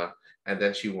 yada. And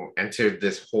then she entered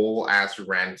this whole ass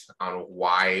rant on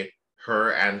why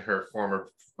her and her former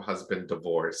husband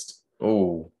divorced.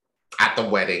 Oh. At the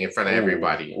wedding in front of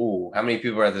everybody. Oh, how many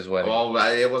people were at this wedding? Well,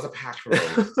 it was a packed room.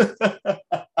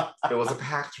 It was a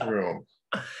packed room.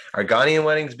 Are Ghanaian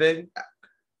weddings big?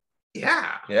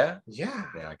 Yeah. Yeah? Yeah.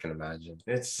 Yeah, I can imagine.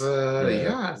 It's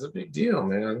it's a big deal,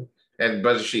 man.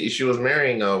 But she was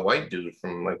marrying a white dude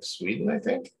from like Sweden, I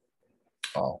think.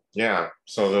 Oh. Yeah.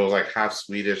 So there was like half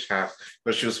Swedish,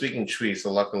 but she was speaking Twi, so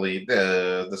luckily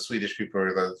the Swedish people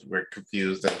were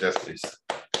confused and just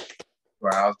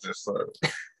well, I was just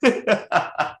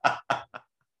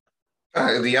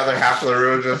the other half of the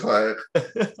room just like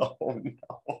oh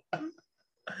no.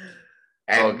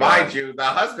 And mind you, the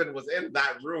husband was in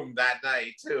that room that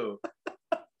night too.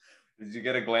 Did you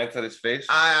get a glance at his face?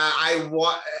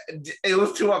 It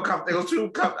was too uncomfortable. It was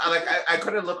too like I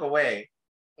couldn't look away.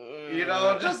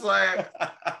 Just like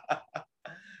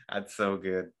that's so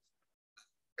good.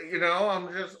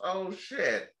 I'm just oh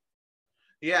shit.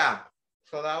 Yeah.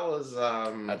 So that was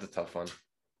that's a tough one.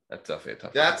 That's definitely a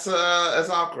tough. That's it's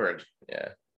awkward. Yeah.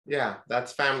 Yeah,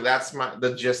 that's family. That's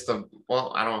the gist of.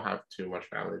 Well, I don't have too much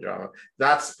family drama.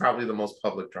 That's probably the most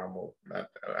public drama that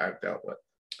I've dealt with.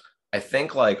 I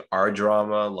think like our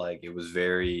drama, like it's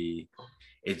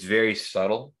very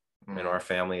subtle. And our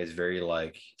family is very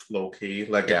like low key.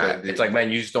 Like it's like,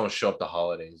 man, you just don't show up to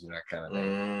holidays, that kind of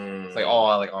thing. It's like,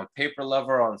 oh, like on paper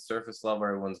level, on surface level,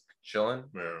 everyone's chilling.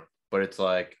 Yeah. But it's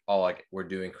like, oh, like we're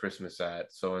doing Christmas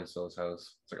at so and so's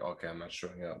house. It's like, okay, I'm not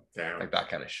showing up. Damn. Like that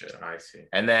kind of shit. I see.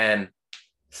 And then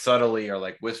subtly or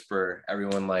like whisper,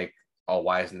 everyone like, oh,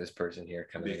 why isn't this person here?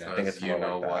 Kind of thing. I think it's more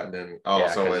like that. Then,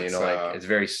 so it's like it's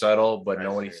very subtle, but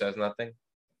nobody says nothing.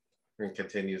 And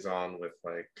continues on with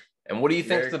like. And what do you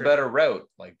think is the better route?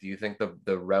 Like, do you think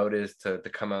the route is to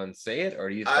come out and say it, or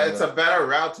do you think it's a better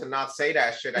route to not say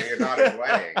that shit at your daughter's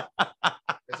wedding?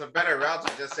 It's a better route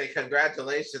to just say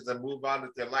congratulations and move on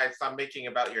with your life. Stop making it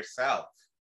about yourself.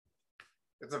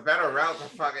 It's a better route to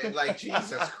fucking like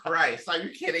Jesus Christ. Are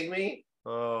you kidding me?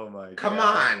 Oh my God. Come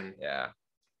on. Yeah.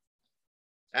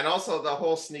 And also the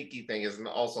whole sneaky thing is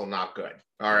also not good.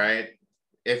 All right.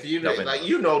 If you Definitely like,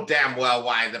 you know damn well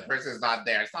why the person's not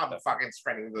there. Stop fucking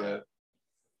spreading the.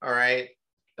 All right.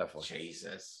 Definitely.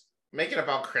 Jesus. Make it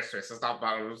about Christmas. It's not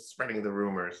about spreading the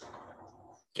rumors.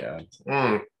 Yeah.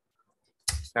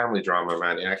 Family drama,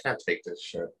 man. Yeah, I can't take this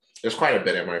shit. There's quite a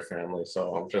bit in my family,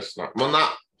 so I'm just not. Well,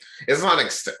 not. It's not.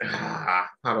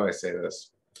 How do I say this?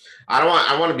 I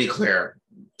want to be clear.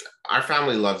 Our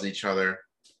family loves each other.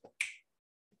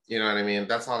 You know what I mean?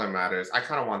 That's all that matters. I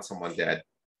kind of want someone dead.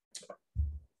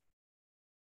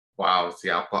 Wow, see,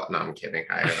 no, I'm kidding.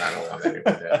 I don't want anyone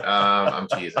dead. I'm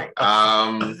teasing.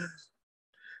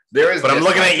 There is, but I'm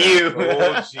looking at you.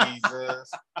 Oh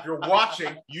Jesus! If you're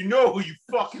watching, you know who you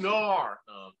fucking are.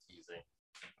 No,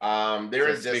 I'm teasing. There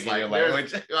is dislike.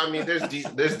 I mean,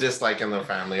 there's dislike in the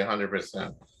family,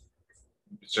 100%.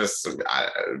 Just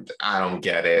I don't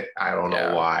get it. I don't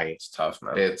know why. It's tough,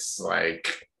 man. It's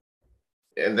like.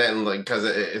 And then, like, because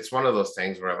it's one of those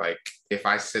things where, like, if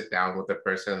I sit down with the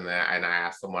person and I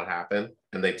ask them what happened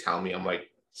and they tell me, I'm like,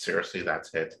 seriously,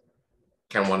 that's it.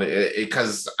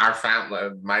 Because our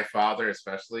family, my father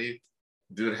especially,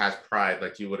 dude has pride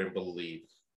like you wouldn't believe.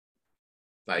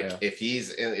 Like, if he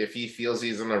feels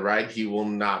he's in the right, he will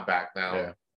not back down.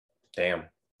 Yeah. Damn.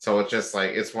 So it's just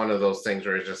like, it's one of those things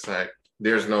where it's just like,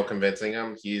 there's no convincing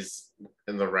him. He's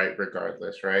in the right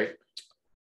regardless, right?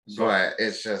 But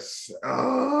it's just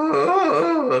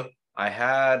I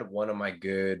had one of my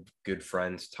good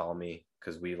friends tell me,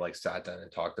 because we like sat down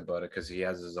and talked about it, because he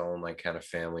has his own like kind of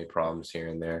family problems here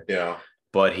and there. Yeah.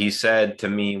 But he said to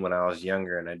me when I was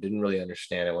younger, and I didn't really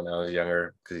understand it when I was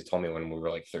younger, because he told me when we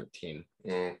were like 13.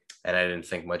 And I didn't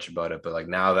think much about it. But like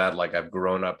now that like I've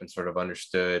grown up and sort of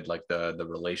understood like the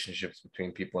relationships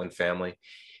between people and family,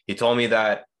 he told me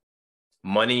that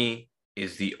money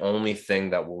is the only thing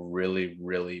that will really,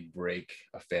 really break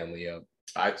a family up.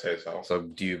 I'd say so. So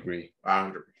do you agree?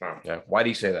 100%. Yeah. Why do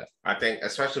you say that? I think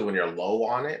especially when you're low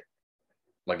on it.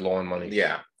 Like low on money?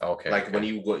 Yeah. Okay. Like when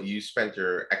you spent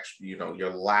your extra,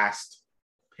 your last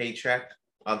paycheck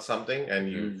on something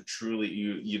and you truly,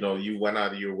 you went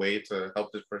out of your way to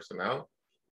help this person out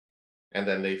and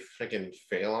then they freaking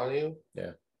fail on you.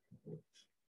 Yeah.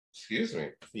 Excuse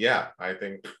me. Yeah, I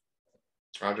think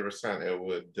 100%. It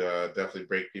would definitely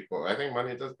break people. I think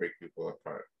money does break people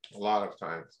apart a lot of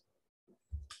times.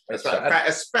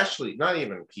 Especially not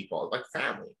even people, like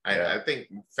family. I think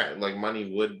like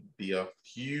money would be a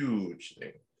huge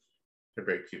thing to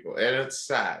break people, and it's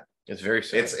sad. It's very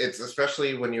sad. It's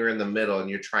especially when you're in the middle and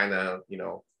you're trying to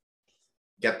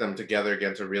get them together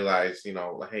again to realize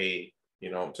hey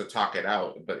to talk it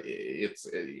out. But it's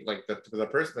like the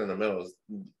person in the middle is.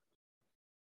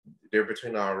 They're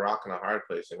between a rock and a hard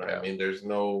place, I mean,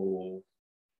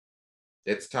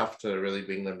 it's tough to really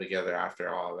bring them together after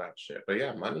all that shit. But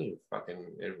yeah, money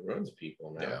it ruins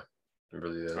people, man. Yeah, it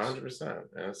really is. 100%.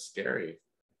 And it's scary.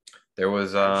 There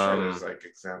was I'm sure there's like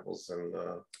examples in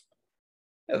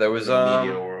there was the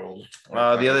media world.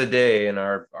 The other day in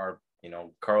our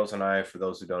Carlos and I, for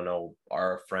those who don't know,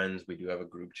 are friends. We do have a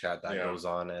group chat that goes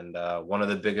on, and one of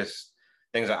the biggest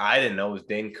things that I didn't know was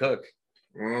Dane Cook.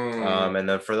 And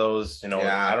then for those,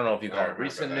 I don't know if you call it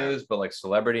recent news, but like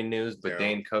celebrity news, but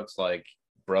Dane Cook's like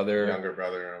younger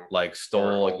brother, like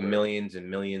stole like millions and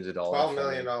millions of dollars, $12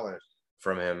 million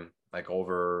from him, like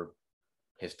over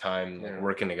his time like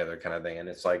working together, kind of thing. And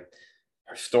it's like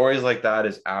stories like that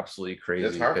is absolutely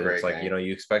crazy, because it's like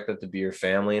you expect that to be your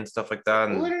family and stuff like that,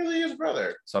 and literally his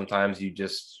brother. Sometimes you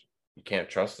can't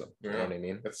trust them. You know what I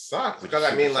mean? It sucks because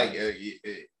I mean, like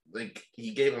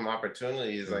he gave him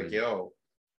opportunities, like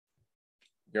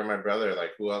you're my brother.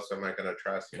 Like, who else am I gonna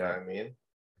trust? You know what I mean?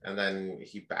 And then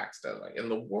he backstabbed, like in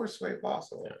the worst way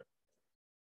possible. Yeah.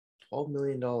 $12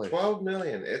 million. $12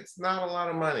 million. It's not a lot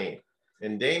of money.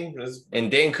 And Dane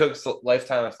Cook's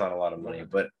lifetime, that's not a lot of money,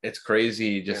 but it's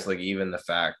crazy. Just like even the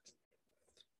fact,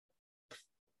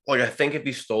 like I think if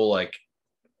he stole like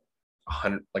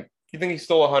 100, like you think he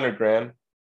stole 100 grand,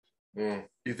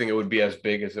 you think it would be as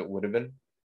big as it would have been?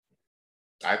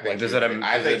 I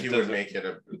think he would make it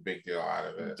a big deal out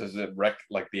of it. Does it wreck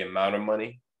like the amount of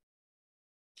money?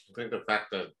 I think the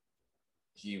fact that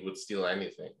he would steal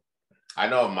anything. I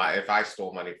know if I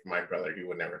stole money from my brother, he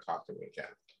would never talk to me again.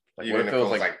 Like, even if it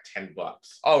was like $10.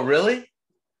 Oh, really?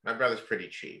 My brother's pretty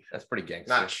cheap. That's pretty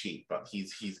gangster. Not cheap, but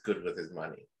he's good with his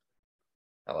money.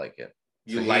 I like it.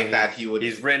 You so like that he would.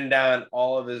 He's written down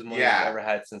all of his money he's ever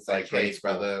had since like hey,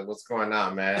 brother, what's going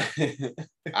on, man?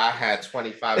 I had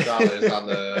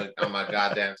 $25 on my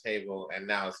goddamn table, and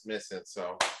now it's missing.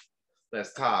 So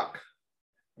let's talk.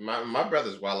 My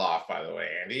brother's well off, by the way,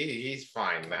 and he's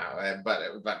fine now.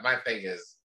 But my thing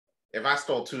is, if I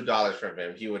stole $2 from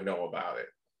him, he would know about it,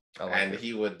 and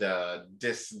he would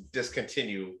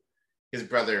discontinue his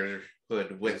brotherhood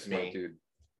with me. Dude.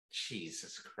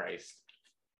 Jesus Christ.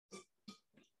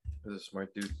 This is a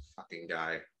smart dude. Fucking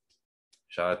guy.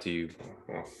 Shout out to you.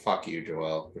 Well, fuck you,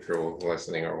 Joel, if you're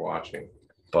listening or watching.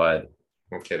 But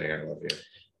I'm kidding. I love you.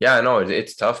 Yeah, I know.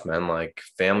 It's tough, man. Like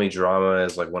family drama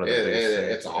is like one of the biggest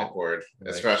things. It's awkward,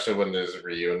 especially when there's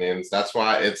reunions. That's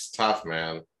why it's tough,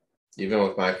 man. Even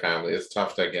with my family, it's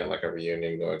tough to get like a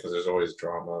reunion going because there's always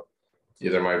drama.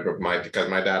 Either because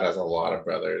my dad has a lot of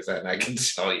brothers, and I can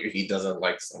tell you he doesn't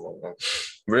like some of them.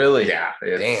 Really? Yeah.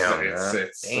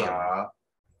 It's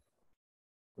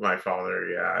my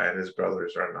father, and his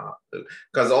brothers are not.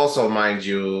 Because also, mind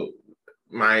you,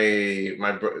 my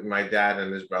dad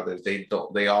and his brothers, they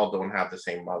all don't have the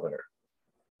same mother.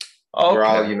 Okay. We're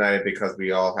all united because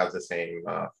we all have the same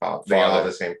father. They all have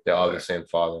the same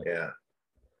father. Yeah.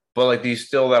 But like, do you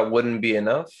still that wouldn't be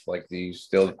enough? Like, do you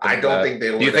still? Think I don't think they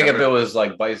would. Do you think if it was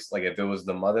like vice, like if it was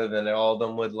the mother, then all of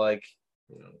them would like?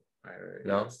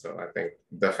 No. So I think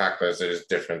the fact that there's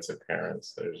difference in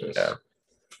parents, there's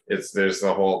just there's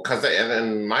the whole and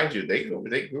then mind you, they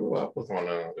grew up with one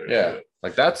another. Yeah,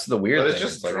 like that's the weird thing. It's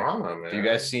just drama, man. If you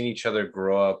guys seen each other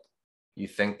grow up, you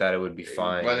think that it would be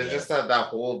fine. But it's just that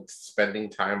whole spending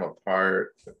time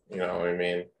apart. You know what I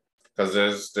mean? Because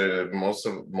most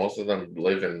of them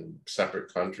live in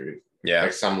separate countries. Yeah,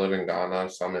 like some live in Ghana,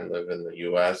 some live in the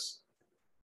U.S.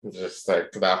 Just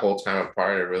like that whole time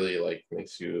apart, it really like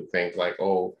makes you think like,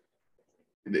 oh,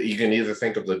 you can either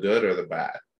think of the good or the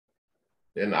bad.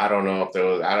 And I don't know if there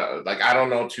was, I don't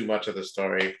know too much of the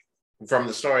story. From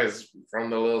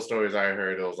the little stories I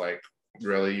heard, it was like,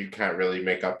 really, you can't really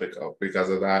make up because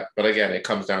of that. But again, it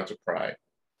comes down to pride.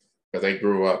 Because they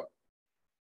grew up,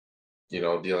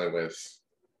 dealing with,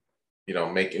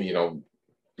 making,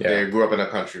 they grew up in a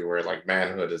country where like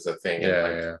manhood is a thing.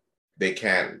 And they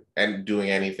can't, and doing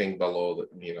anything below,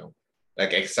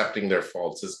 like accepting their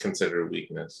faults is considered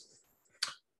weakness.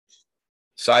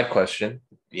 Side question.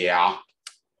 Yeah.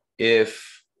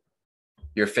 If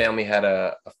your family had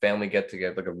a family get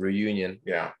together, like a reunion,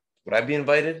 would I be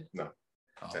invited? No.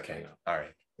 Okay. All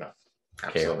right. No.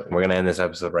 Okay, we're gonna end this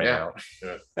episode right now.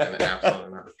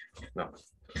 Absolutely not. No.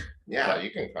 Yeah,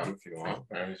 you can come if you want.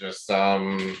 I'm just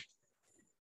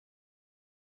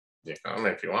you come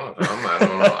if you want to come. I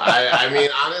don't know. I mean,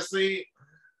 honestly,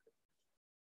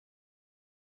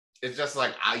 it's just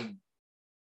like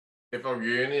if a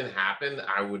reunion happened,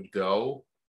 I would go.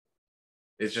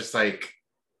 It's just like,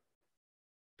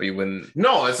 but you wouldn't.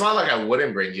 No, it's not like I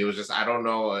wouldn't bring you. It's just I don't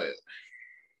know.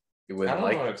 You wouldn't I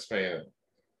don't know how to explain it.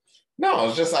 No,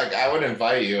 it's just like I would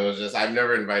invite you. It's just I've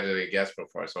never invited a guest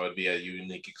before, so it'd be a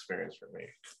unique experience for me.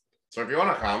 So if you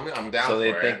want to come, I'm down. So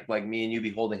they think like me and you be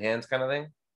holding hands, kind of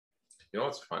thing. You know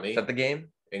what's funny? Is that the game?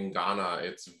 In Ghana,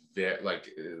 it's very like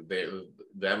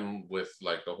them with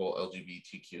like the whole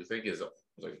LGBTQ thing is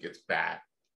like it's bad.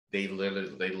 They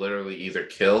literally either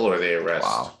kill or they arrest.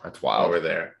 Wow, that's wild over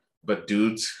there. But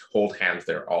dudes hold hands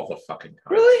there all the fucking time.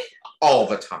 Really? All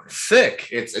the time. Sick.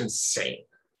 It's insane.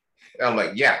 And I'm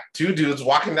like, yeah, two dudes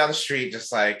walking down the street,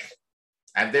 just like,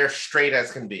 and they're straight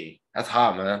as can be. That's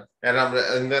hot, man.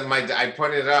 And then I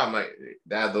pointed it out. I'm like,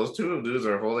 Dad, those two dudes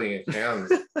are holding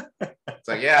hands. It's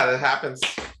like, yeah, that happens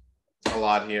a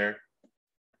lot here.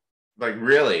 Like,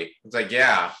 really? It's like,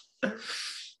 yeah.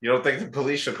 You don't think the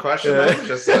police should question them?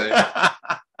 Just like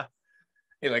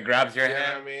he like grabs your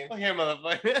hand. I mean, look here,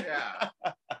 motherfucker. Yeah.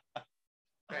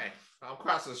 Hey, I'm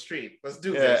crossing the street. Let's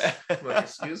do this. Like,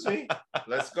 excuse me.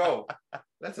 Let's go.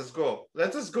 Let us go.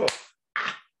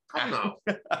 Ah. come on,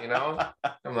 you know.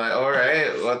 I'm like, all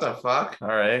right, what the fuck? All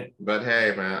right. But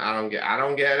hey, man, I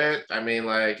don't get it. I mean,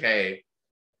 like, hey,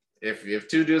 if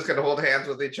two dudes can hold hands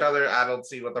with each other, I don't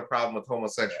see what the problem with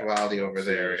homosexuality over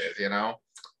there is, you know.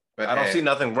 But I don't see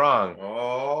nothing wrong. Oh,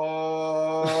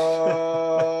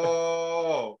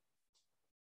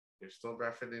 you're still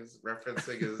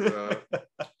referencing his. Do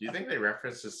you think they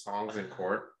reference his songs in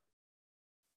court?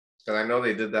 Because I know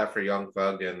they did that for Young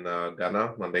Thug and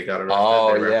Gunna when they got arrested.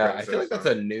 Oh yeah, I feel like that's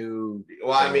a new.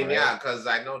 Well, I mean, right? Yeah, because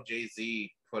I know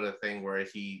Jay-Z put a thing where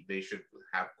they should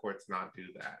have courts not do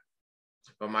that.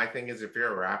 But my thing is, if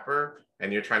you're a rapper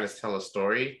and you're trying to tell a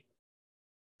story,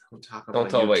 don't talk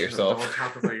about yourself. Don't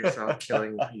talk about yourself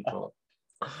killing people.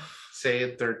 Say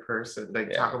in third person.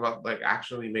 Like talk about like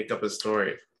actually make up a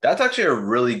story. That's actually a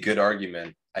really good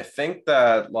argument. I think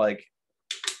that like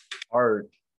art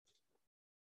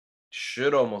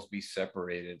should almost be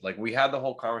separated. Like we had the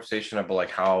whole conversation about like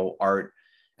how art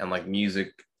and like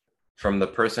music from the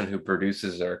person who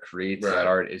produces or creates that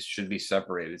art should be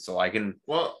separated. So I can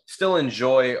still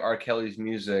enjoy R. Kelly's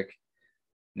music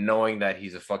knowing that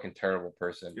he's a fucking terrible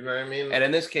person. You know what I mean? And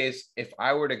in this case, if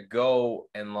I were to go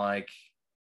and like,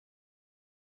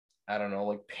 I don't know,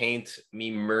 like paint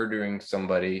me murdering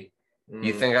somebody,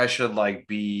 you think I should like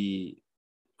be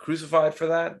crucified for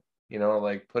that? You know,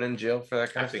 like put in jail for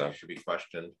that kind of stuff? I think you should be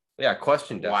questioned. Yeah,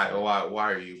 questioned. Definitely.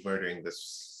 Why are you murdering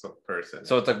this person?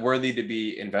 So it's like worthy to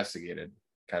be investigated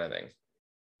kind of thing.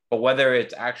 But whether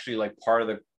it's actually like part of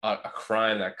the a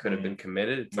crime that could have been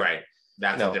committed. Right.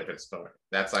 That's a different story.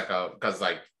 That's like because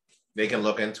like they can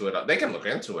look into it. They can look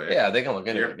into it. Yeah, they can look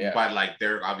into it. Yeah. But like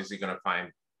they're obviously going to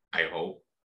find, I hope,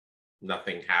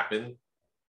 nothing happened.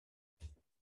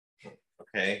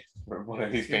 Okay. One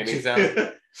of these paintings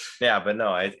down. Yeah, but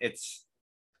no,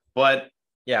 but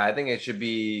yeah, I think it should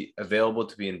be available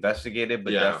to be investigated,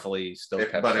 but definitely still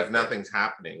kept. But if nothing's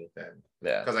happening, then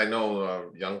because I know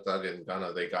Young Thug and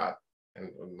Gunna, they got, and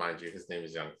mind you, his name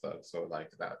is Young Thug, so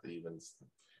like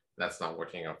that's not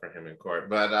working out for him in court.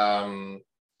 But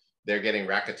they're getting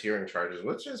racketeering charges,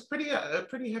 which is a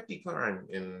pretty hefty crime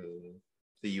in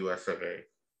the U.S. of A.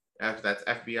 That's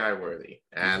FBI worthy,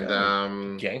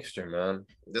 and gangster, man.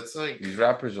 That's like these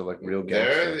rappers are like real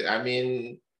gangster. I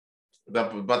mean,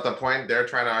 but the point they're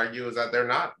trying to argue is that they're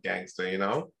not gangster. You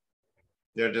know,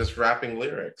 they're just rapping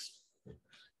lyrics.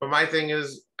 But my thing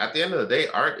is, at the end of the day,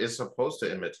 art is supposed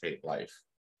to imitate life,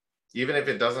 even if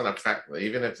it doesn't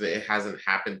even if it hasn't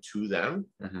happened to them.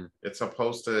 It's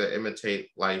supposed to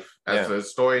imitate life as the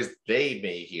stories they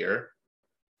may hear.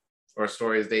 Or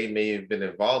stories they may have been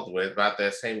involved with, but at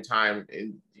the same time,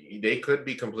 they could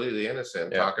be completely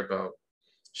innocent. Talk about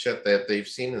shit that they've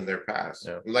seen in their past.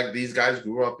 Like these guys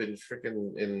grew up in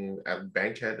at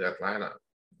Bankhead, Atlanta,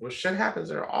 where shit happens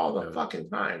there all the fucking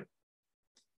time,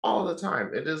 all the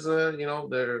time. It is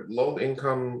they're low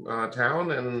income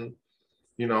town, and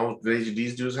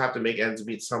these dudes have to make ends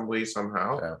meet some way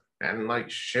somehow, and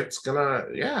like shit's gonna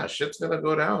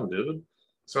go down, dude.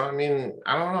 So, I mean,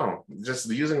 I don't know. Just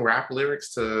using rap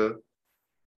lyrics to,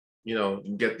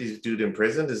 get these dude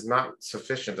imprisoned is not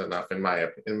sufficient enough, in my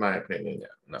opinion. Yeah,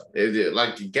 no.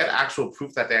 Like, get actual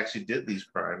proof that they actually did these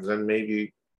crimes, and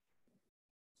maybe,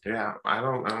 I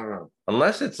don't know.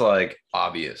 Unless it's like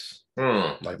obvious,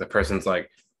 like the person's like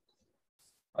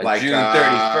June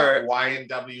 31st.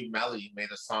 YNW Melly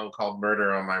made a song called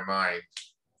 "Murder on My Mind,"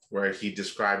 where he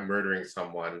described murdering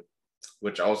someone,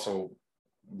 which also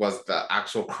was the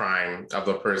actual crime of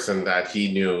the person that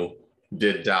he knew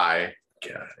did die.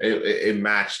 Yeah, it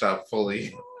matched up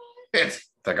fully. It's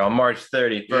like on March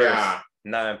 31st,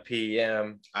 9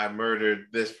 p.m. I murdered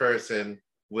this person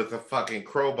with a fucking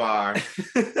crowbar,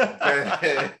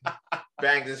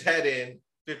 banged his head in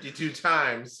 52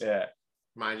 times. Yeah.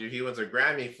 Mind you, he wins a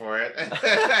Grammy for it.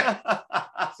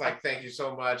 It's like, thank you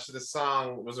so much. This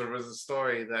song was a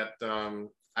story that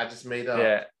I just made up.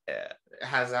 Yeah. It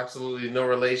has absolutely no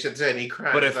relation to any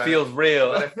crime. But it feels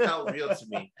real. But it felt real to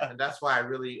me. And that's why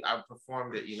I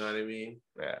performed it, you know what I mean?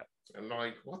 Yeah. And I'm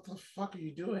like, what the fuck are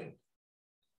you doing?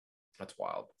 That's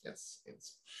wild. It's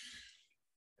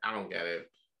I don't get it.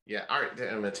 Yeah, art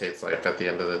imitates life at the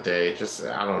end of the day. Just,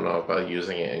 I don't know about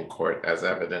using it in court as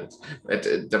evidence,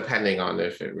 depending on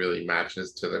if it really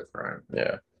matches to the crime.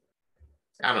 Yeah.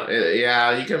 I don't.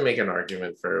 Yeah, you can make an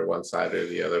argument for one side or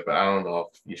the other, but I don't know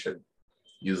if you should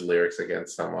use lyrics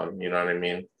against someone. You know what I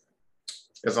mean?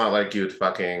 It's not like you'd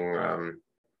fucking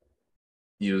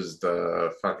use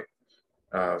the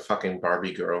fucking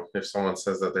Barbie girl. If someone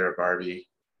says that they're a Barbie,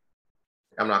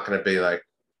 I'm not gonna be like,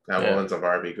 that woman's a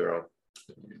Barbie girl.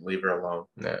 Leave her alone.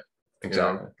 Yeah,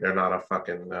 exactly. They're not a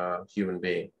fucking human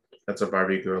being. That's a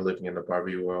Barbie girl living in the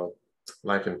Barbie world.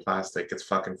 Life in plastic. It's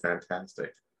fucking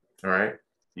fantastic. All right?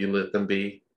 You let them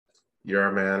be. You're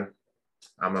a man.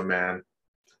 I'm a man.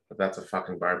 But that's a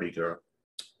fucking Barbie girl.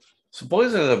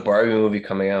 Supposedly there's a Barbie movie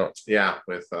coming out. Yeah,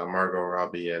 with Margot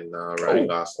Robbie and Ryan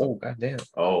Gosling. Oh, goddamn.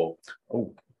 Oh.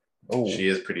 Oh. She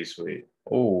is pretty sweet.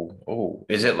 Oh.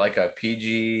 Is it like a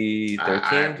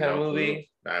PG-13 kind of movie?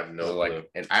 I have no clue.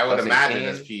 Like I would imagine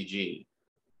it's PG.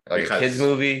 Like a kids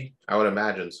movie? I would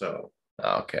imagine so.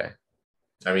 Oh, okay.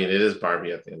 I mean, it is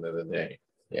Barbie at the end of the day.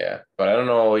 Yeah, but I don't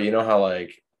know. You know how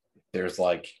like there's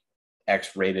like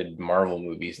X-rated Marvel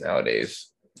movies nowadays.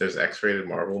 There's X-rated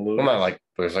Marvel movies. Well, not like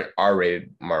there's like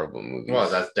R-rated Marvel movies. Well,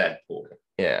 that's Deadpool.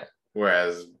 Yeah.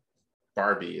 Whereas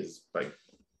Barbie is like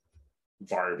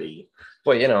Barbie.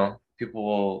 But you know, people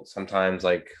will sometimes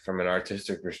like from an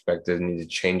artistic perspective need to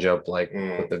change up like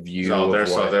what the view.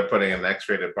 So they're putting an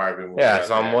X-rated Barbie movie. Yeah,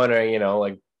 so I'm wondering, you know,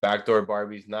 like Backdoor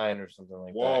Barbie's 9 or something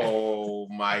like that. Whoa,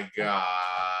 my God.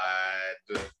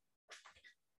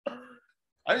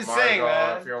 I'm just saying,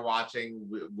 man. If you're watching,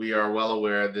 we are well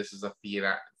aware this is a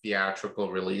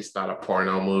theatrical release, not a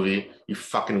porno movie. You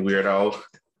fucking weirdo.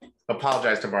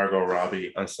 Apologize to Margot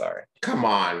Robbie. I'm sorry. Come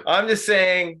on. I'm just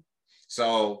saying.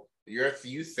 So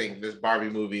you think this Barbie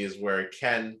movie is where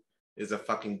Ken is a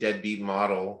fucking deadbeat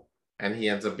model and he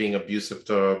ends up being abusive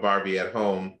to Barbie at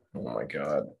home. Oh my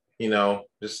God. You know,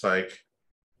 just like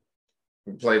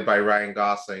played by Ryan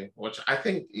Gosling, which I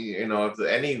think, you know, if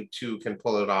any two can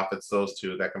pull it off, it's those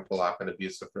two that can pull off an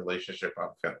abusive relationship on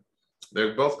film.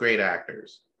 They're both great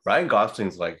actors. Ryan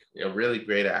Gosling's like a really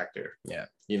great actor. Yeah.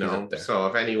 You know, so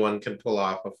if anyone can pull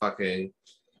off a fucking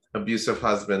abusive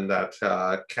husband that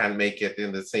can't make it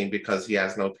in the scene because he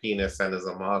has no penis and is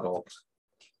a model,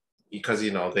 because, you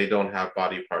know, they don't have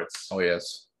body parts. Oh,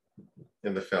 yes.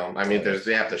 In the film. I mean,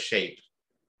 they have the shape,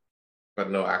 but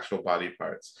no actual body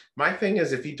parts. My thing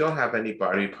is, if you don't have any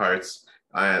body parts,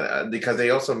 because they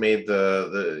also made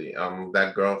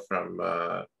that girl from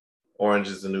Orange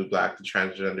is the New Black, the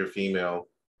transgender female.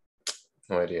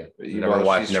 No idea. She's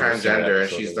transgender, and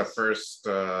she's the first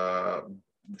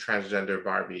transgender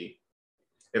Barbie.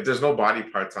 If there's no body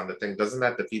parts on the thing, doesn't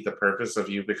that defeat the purpose of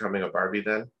you becoming a Barbie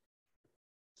then?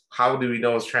 How do we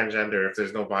know it's transgender if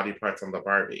there's no body parts on the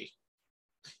Barbie?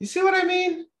 You see what I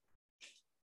mean?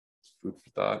 Food for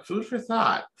thought. Food for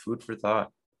thought. Food for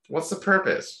thought. What's the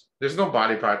purpose? There's no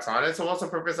body parts on it. So what's the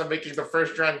purpose of making the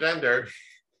first transgender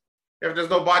if there's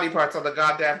no body parts on the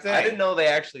goddamn thing? I didn't know they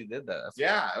actually did that.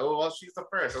 Yeah. Well, she's the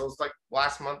first. It was like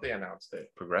last month they announced it.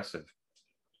 Progressive.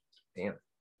 Damn.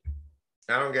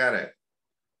 I don't get it.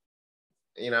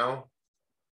 You know?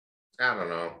 I don't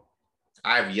know.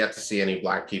 I've yet to see any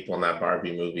black people in that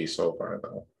Barbie movie so far,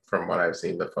 though, from what I've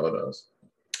seen the photos.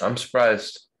 I'm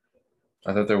surprised.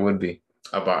 I thought there would be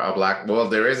a black. Well,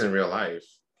 there is in real life.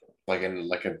 I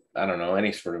don't know,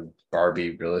 any sort of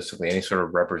Barbie, realistically, any sort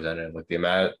of representative, like the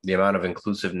amount of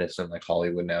inclusiveness in like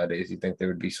Hollywood nowadays. You think there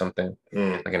would be something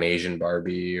like an Asian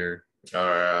Barbie or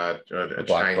a black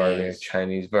Chinese Barbie, a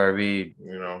Chinese Barbie,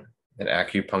 you know, an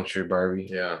acupuncture Barbie.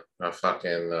 Yeah, a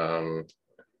fucking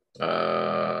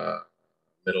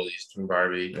Middle Eastern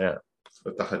Barbie. Yeah,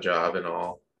 with the hijab and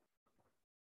all.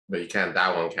 But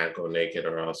that one can't go naked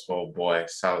or else, oh boy,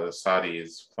 Saudi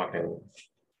is fucking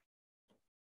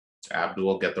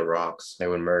Abdul, get the rocks. They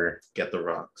would murder. Get the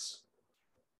rocks.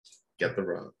 Get the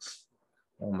rocks.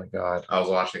 Oh my God. I was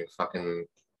watching fucking,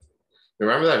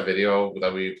 remember that video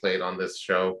that we played on this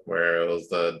show where it was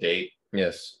the date?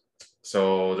 Yes.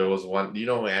 So there was one, you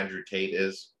know who Andrew Tate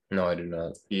is? No, I do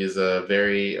not. He is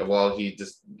he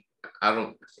just, I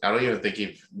don't even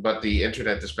think but the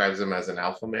internet describes him as an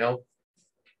alpha male.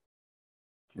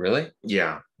 Really?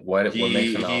 Yeah. What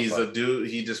makes him alpha? He's a dude.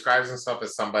 He describes himself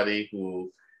as somebody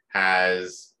who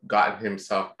has gotten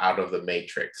himself out of the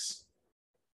matrix.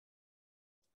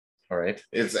 All right.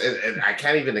 I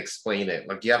can't even explain it.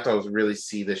 Like, you have to really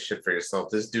see this shit for yourself.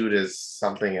 This dude is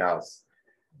something else.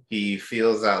 He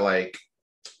feels that like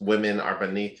women are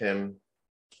beneath him.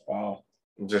 Wow.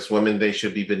 Just women, they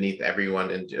should be beneath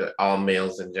everyone and all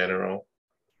males in general.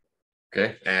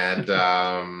 Okay. And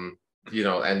you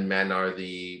know, and men are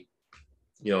the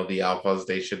alphas.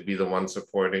 They should be the ones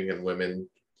supporting, and women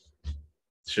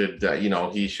should,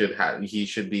 he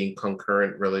should be in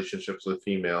concurrent relationships with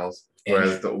females,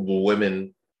 whereas the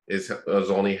women is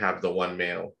only have the one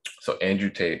male. So Andrew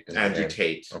Tate.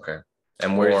 Tate. Okay.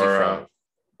 And where is he from?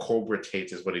 Cobra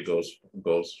Tate is what he goes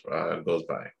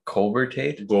by. Cobra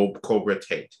Tate? Cobra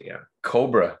Tate, yeah.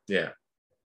 Cobra. Yeah.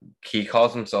 He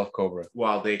calls himself Cobra.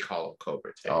 Well, they call him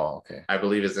Cobra Tate. Oh, okay. I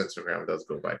believe his Instagram does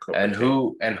go by Cobra Tate.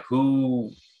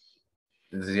 Who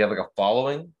does he have like a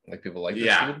following? Like people like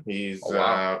this dude? He's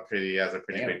he has a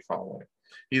pretty big following.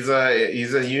 He's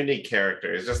a unique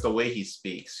character. It's just the way he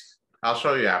speaks. I'll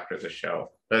show you after the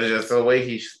show. But it's just the way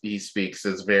he speaks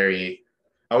is very,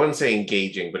 I wouldn't say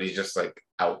engaging, but he's just like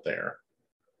out there.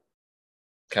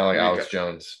 Kind of like Alex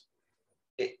Jones.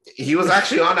 He was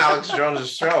actually on Alex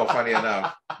Jones' show, funny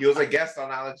enough. He was a guest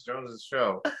on Alex Jones'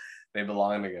 show. They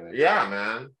belong together. Yeah,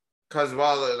 man. Because,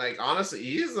 well, like, honestly,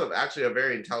 he's actually a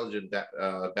very intelligent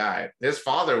guy. His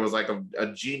father was like a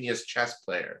genius chess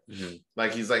player. Mm-hmm.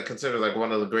 Like, he's like considered like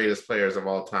one of the greatest players of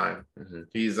all time. Mm-hmm.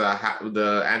 He's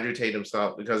the Andrew Tate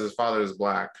himself, because his father is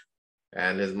black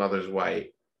and his mother's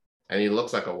white. And he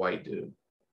looks like a white dude.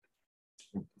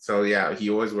 So, yeah, he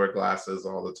always wears glasses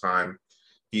all the time.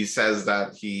 He says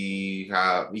that he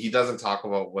doesn't talk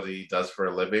about what he does for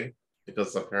a living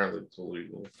because apparently it's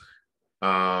illegal.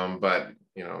 But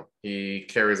you know, he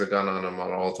carries a gun on him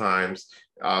at all times.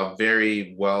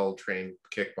 Very well trained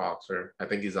kickboxer. I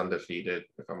think he's undefeated,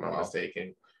 if I'm not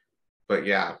mistaken. But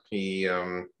yeah, he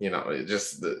you know,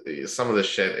 just some of the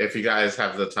shit. If you guys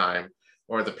have the time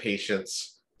or the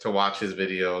patience to watch his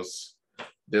videos,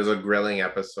 there's a grilling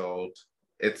episode.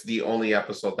 It's the only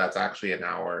episode that's actually an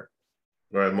hour.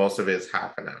 Where most of it is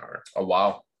half an hour. Oh,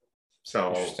 wow.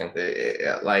 So,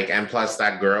 like, and plus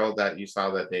that girl that you saw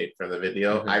that date for the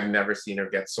video, I've never seen her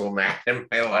get so mad in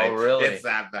my life. Oh, really? It's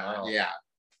that bad. Wow. Yeah.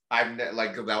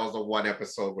 Like, that was the one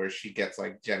episode where she gets,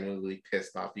 like, genuinely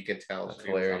pissed off. You can tell that's she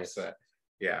hilarious. was upset.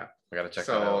 Yeah. I gotta check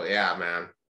that out. So, yeah, man.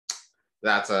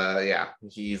 That's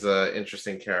he's an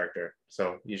interesting character.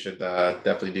 So, you should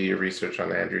definitely do your research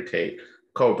on Andrew Tate.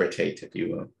 Cobra Tate, if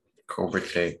you will. Cobra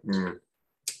Tate.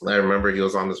 I remember he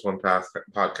was on this one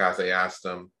podcast. They asked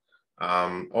him,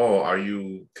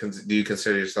 do you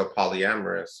consider yourself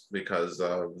polyamorous because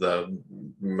of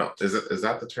is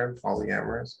that the term,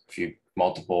 polyamorous? If you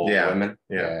multiple women?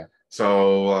 Yeah.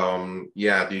 So,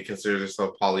 do you consider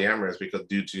yourself polyamorous because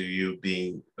due to you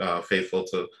being faithful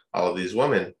to all of these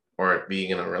women or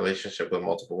being in a relationship with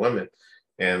multiple women?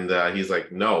 And he's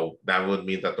like, no, that would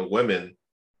mean that the women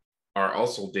are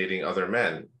also dating other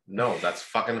men. No, that's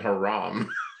fucking haram.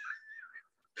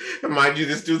 Mind you,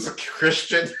 this dude's a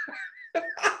Christian.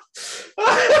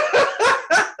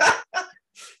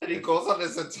 And he goes on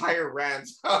this entire rant.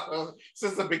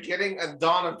 Since the beginning and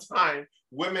dawn of time,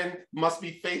 women must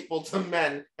be faithful to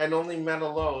men and only men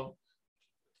alone.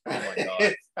 Oh my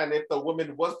God. And if the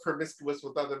woman was promiscuous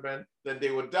with other men, then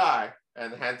they would die.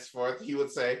 And henceforth, he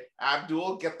would say,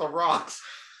 Abdul, get the rocks.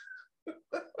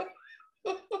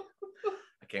 I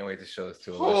can't wait to show this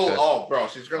to her. Oh, bro,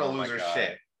 she's going to lose her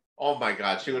shit. Oh my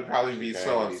God, she would probably be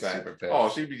so upset.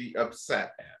 She'd be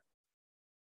upset. Yeah.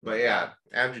 But yeah,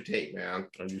 Andrew Tate, man.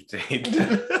 Andrew Tate.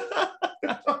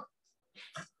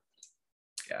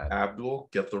 Abdul,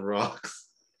 get the rocks.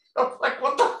 I'm like,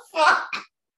 what the fuck?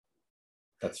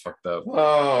 That's fucked up.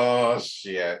 Oh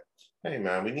shit. Hey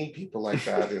man, we need people like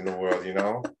that in the world, you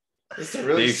know? It's to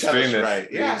really set us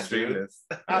right. Yeah, dude.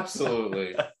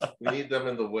 Absolutely. We need them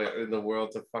in the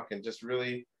world to fucking just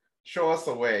really show us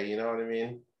the way, you know what I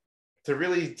mean? To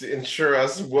really ensure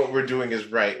us what we're doing is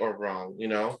right or wrong, you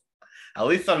know? At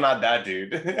least I'm not that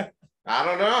dude. I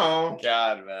don't know.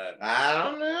 God, man. I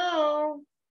don't know.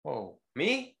 Oh,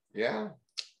 me? Yeah.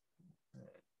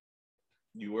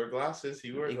 You wear glasses.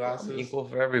 He wears glasses. I'm equal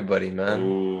for everybody, man.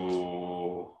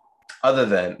 Ooh. Other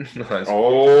than. You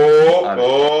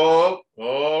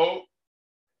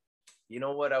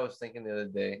know what I was thinking the other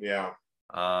day? Yeah.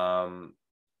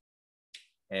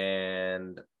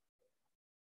 And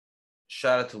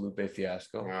shout out to Lupe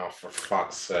Fiasco. Oh, for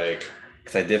fuck's sake.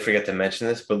 Because I did forget to mention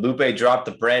this, but Lupe dropped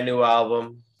a brand new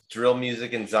album, Drill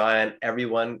Music in Zion.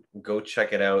 Everyone go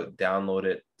check it out, download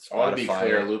it. I want to be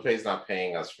clear, Lupe's not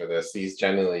paying us for this. He's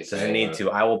genuinely saying doesn't need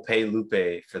to. I will pay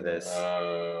Lupe for this.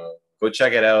 Go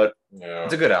check it out. Yeah.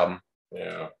 It's a good album.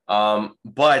 Yeah.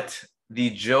 But the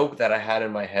joke that I had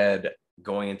in my head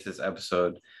going into this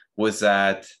episode was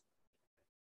that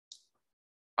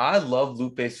I love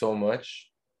Lupe so much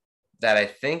that I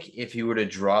think if he were to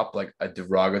drop like a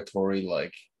derogatory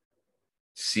like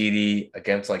CD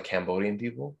against like Cambodian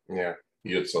people, yeah,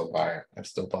 you'd still buy it. I'd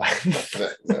still buy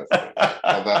it.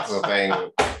 That's the thing.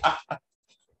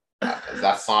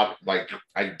 That's not like,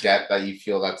 I get that you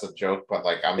feel that's a joke, but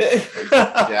like I'm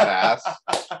dead ass.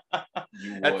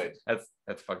 You would.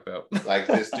 That's fucked up. Like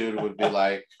this dude would be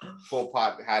like, Pol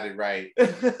Pot had it right,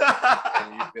 and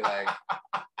you'd be like,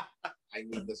 I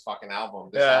need this fucking album.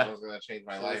 This album's gonna change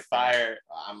my life. Fire.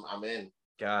 I'm in.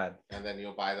 God. And then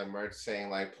you'll buy the merch saying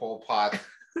like Pol Pot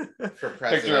for Picture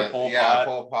president. of Pol Yeah, Pot.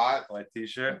 Pol Pot. My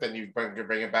T-shirt. Then you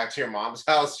bring it back to your mom's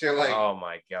house. You're like, oh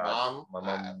my god, Mom, my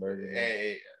mom murdered me.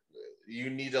 hey, you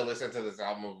need to listen to this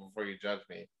album before you judge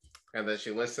me. And then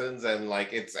she listens, and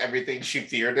like it's everything she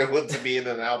feared it would to be in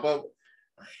an album.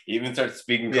 Even starts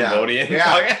speaking Cambodian.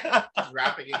 Yeah,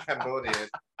 rapping in Cambodian.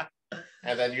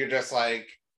 And then you're just like,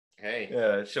 hey,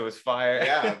 yeah, shit was fire.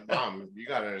 Yeah, Mom, you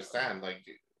gotta understand. Like,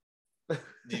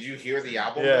 did you hear the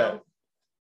album? Yeah. Though?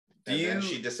 Then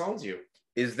she disowns you.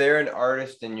 Is there an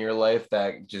artist in your life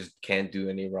that just can't do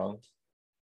any wrong?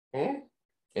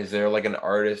 Is there like an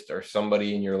artist or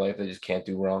somebody in your life that just can't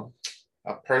do wrong?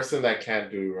 A person that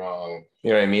can't do wrong.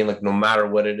 You know what I mean? Like no matter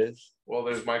what it is. Well,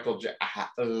 there's Michael there's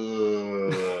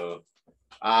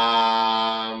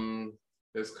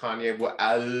Kanye.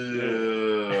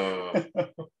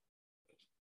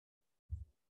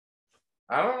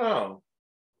 I don't know.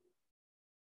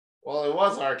 Well, it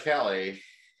was R. Kelly,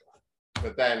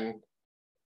 but then,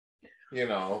 you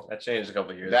know, that changed a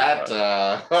couple of years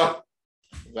ago.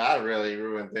 That really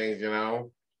ruined things, you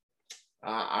know.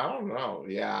 I don't know.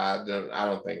 Yeah, I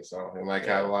don't think so. In my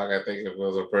catalog, I think if it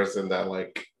was a person that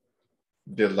like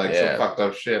did like some fucked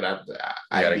up shit, I'd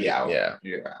be out. Yeah.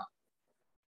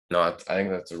 No, I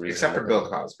think that's a reason. Except for Bill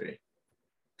Cosby.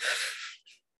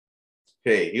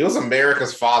 Hey, he was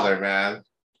America's father, man.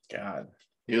 God.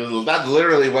 That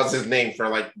literally was his name for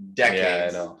like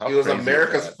decades. Yeah, I know. He was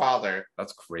America's father.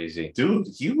 That's crazy. Dude,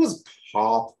 he was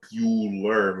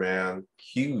popular, man.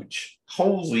 Huge.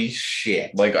 Holy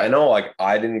shit. Like, I know, like,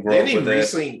 I didn't grow up with it. Didn't he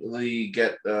recently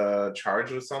get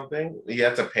charged with something? He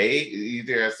had to pay?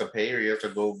 Either has to pay or he has to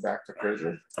go back to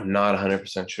prison? I'm not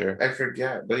 100% sure. I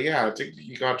forget. But yeah, I think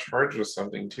he got charged with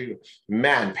something too.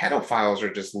 Man, pedophiles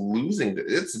are just losing.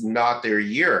 It's not their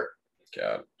year.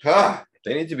 God. Huh.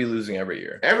 They need to be losing every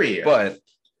year. Every year. But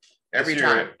every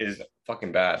time is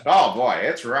fucking bad. Oh boy,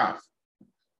 it's rough.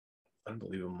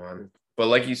 Unbelievable, man. But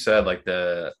like you said, like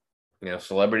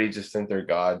celebrities just think they're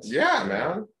gods. Yeah,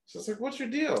 man. It's just like, what's your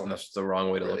deal? And that's the wrong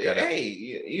way to look at it. Hey,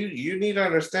 you need to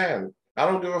understand. I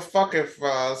don't give a fuck if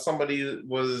somebody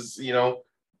was,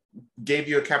 gave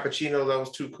you a cappuccino that was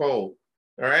too cold.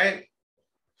 All right?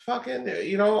 Fucking,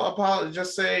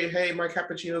 just say, hey, my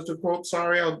cappuccino's too cold.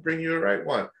 Sorry, I'll bring you the right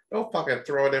one. Don't fucking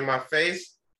throw it in my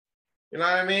face. You know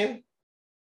what I mean?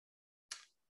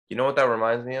 You know what that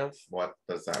reminds me of? What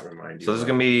does that remind you? So this is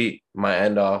going to be my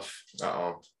end off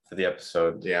for the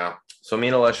episode. Yeah. So me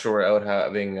and Alessia were out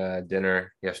having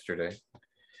dinner yesterday.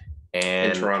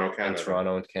 And in Toronto, Canada. In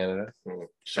Toronto, Canada.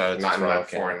 Shout out to Toronto, not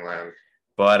foreign land.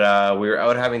 But we were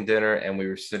out having dinner and we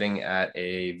were sitting at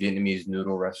a Vietnamese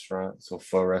noodle restaurant. So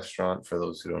pho restaurant, for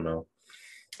those who don't know.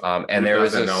 And there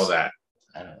was know that.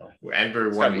 I don't know.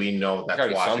 Everyone we know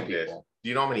that's watching this. Do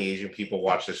you know how many Asian people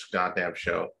watch this goddamn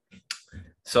show?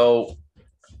 So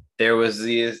there was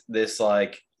this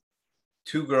like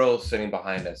two girls sitting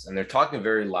behind us, and they're talking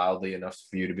very loudly enough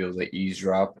for you to be able to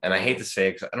eavesdrop. And I hate to say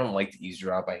it because I don't like to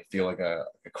eavesdrop. I feel like a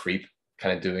creep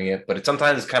kind of doing it, but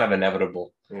sometimes it's kind of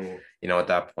inevitable, at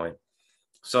that point.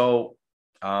 So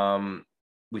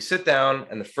we sit down,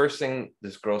 and the first thing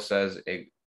this girl says,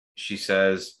 she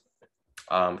says,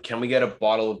 can we get a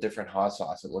bottle of different hot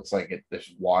sauce? It looks like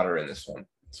there's water in this one.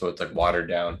 So it's like watered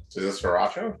down. Is this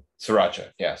sriracha? Sriracha,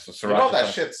 yeah. So sriracha. You know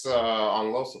that shit's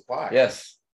on low supply.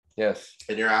 Yes.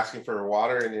 And you're asking for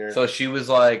water in your. So she was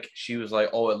like,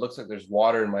 oh, it looks like there's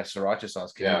water in my sriracha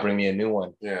sauce. Can you bring me a new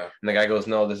one? Yeah. And the guy goes,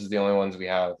 no, this is the only ones we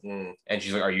have. And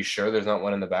she's like, are you sure there's not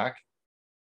one in the back?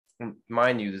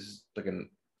 Mind you, this is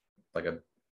like a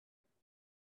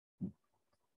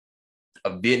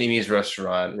Vietnamese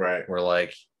restaurant, right? Where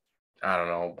like, I don't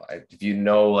know if you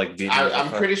know, like Vietnamese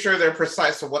I'm pretty sure they're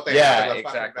precise to what they have in the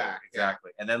fucking back.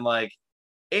 Exactly. And then like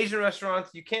Asian restaurants,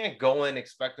 you can't go in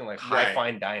expecting like high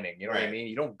fine dining. You know what I mean?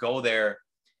 You don't go there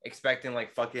expecting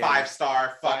like fucking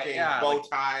 5-star fucking bow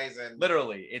ties and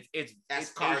literally it's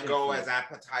escargot as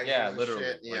appetizers. Yeah, literally.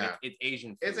 Shit. Yeah, like it's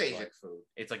Asian food. It's Asian food.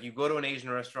 It's like you go to an Asian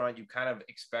restaurant, you kind of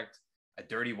expect a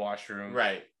dirty washroom,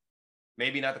 right?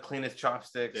 Maybe not the cleanest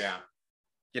chopsticks. Yeah.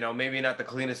 Maybe not the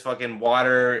cleanest fucking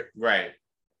water. Right.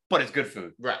 But it's good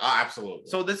food. Right. Oh, absolutely.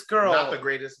 So this girl. Not the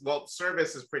greatest. Well,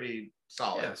 service is pretty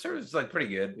solid. Yeah, service is like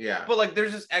pretty good. Yeah. But like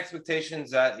there's just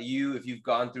expectations that if you've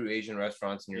gone through Asian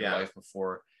restaurants in your life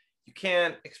before, you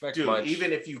can't expect much.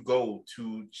 Even if you go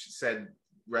to said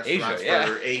restaurants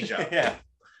for Asia, yeah,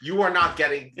 you are not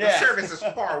getting the service is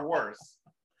far worse.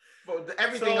 But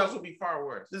everything else will be far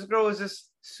worse. This girl was just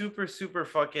super, super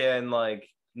fucking like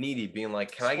needy, being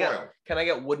like, can I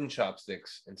get wooden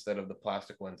chopsticks instead of the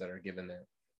plastic ones that are given there?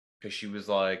 Because she was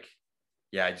like,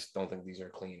 yeah, I just don't think these are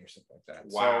clean or something like that.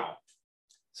 Wow.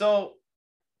 So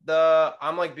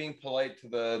I'm like being polite to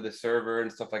the server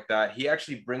and stuff like that. He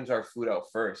actually brings our food out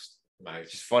first. Nice.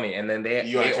 Which is funny. And then they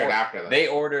after them. They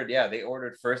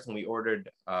ordered first and we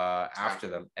ordered after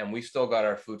them. And we still got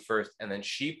our food first. And then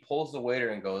she pulls the waiter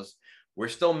and goes, "We're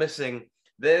still missing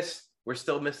this. We're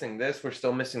still missing this. We're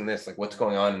still missing this." Like, what's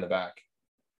going on in the back?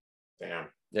 Damn.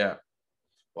 Yeah.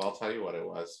 Well, I'll tell you what it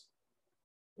was.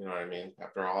 You know what I mean?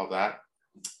 After all of that,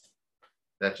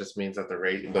 that just means that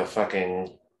the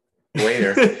fucking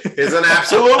waiter is an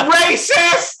absolute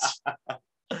racist.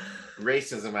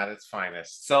 Racism at its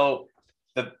finest. So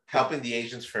helping the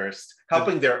Asians first,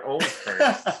 helping their own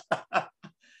first.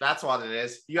 That's what it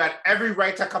is. You had every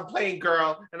right to complain,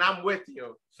 girl, and I'm with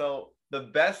you. So the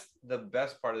best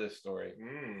part of this story.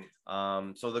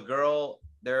 So the girl,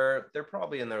 they're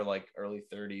probably in their like early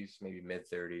 30s, maybe mid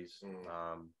 30s.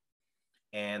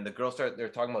 And the girl they're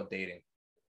talking about dating.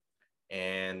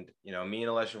 And, you know, me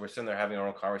and Alessia, we're sitting there having our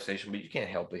own conversation, but you can't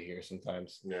help it here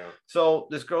sometimes. Yeah. So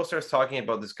this girl starts talking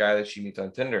about this guy that she meets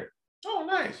on Tinder. Oh,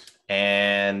 nice.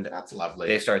 And that's lovely.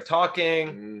 They start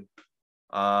talking,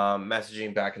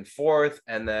 messaging back and forth.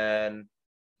 And then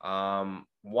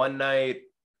one night,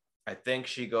 I think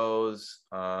she goes,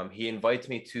 he invites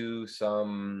me to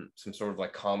some sort of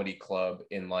like comedy club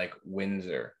in like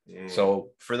Windsor. So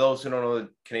for those who don't know the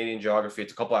Canadian geography,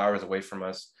 it's a couple hours away from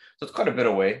us. So it's quite a bit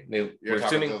away. You're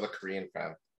talking to the Korean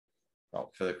fan.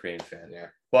 Oh, for the Korean fan. Yeah.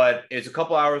 But it's a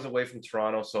couple hours away from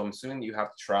Toronto. So I'm assuming that you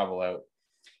have to travel out.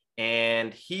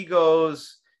 And he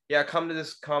goes, "Yeah, come to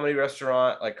this comedy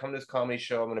restaurant, like come to this comedy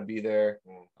show. I'm going to be there.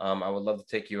 I would love to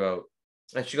take you out."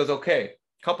 And she goes, "Okay."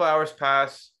 A couple hours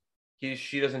pass.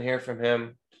 She doesn't hear from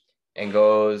him and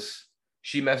goes,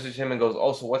 she messaged him and goes,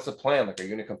 "Oh, so what's the plan? Like, are you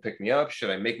going to come pick me up?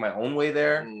 Should I make my own way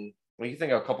there?" Well, you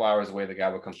think a couple hours away, the guy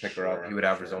would come pick her up. He would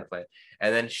have his own plan.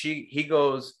 And then he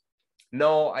goes,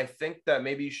 "No, I think that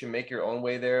maybe you should make your own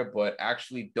way there, but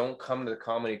actually don't come to the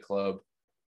comedy club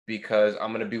because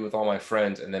I'm going to be with all my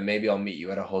friends. And then maybe I'll meet you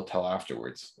at a hotel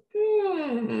afterwards."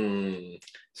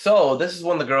 So this is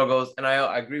when the girl goes, and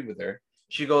I agree with her.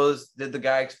 She goes, "Did the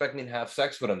guy expect me to have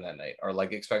sex with him that night or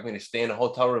like expect me to stay in a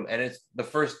hotel room?" And it's the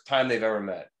first time they've ever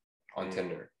met on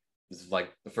Tinder. This is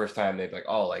like the first time they've like,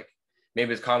 oh, like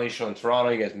maybe it's a comedy show in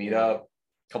Toronto. You guys meet up,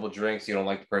 a couple of drinks. You don't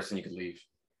like the person, you could leave.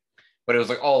 But it was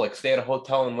like, oh, like stay at a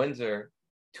hotel in Windsor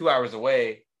 2 hours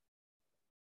away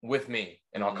with me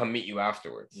and I'll come meet you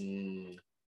afterwards.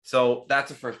 So that's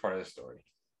the first part of the story.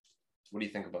 What do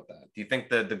you think about that? Do you think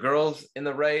that the girl's in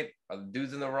the right? Are the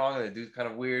dudes in the wrong? Are the dudes kind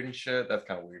of weird and shit? That's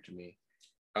kind of weird to me.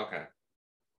 Okay.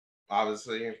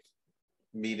 Obviously,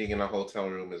 meeting in a hotel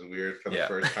room is weird for the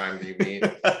first time that you meet.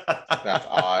 That's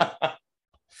odd.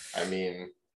 I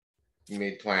mean, you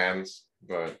made plans,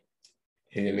 but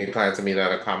you made plans to meet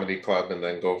at a comedy club and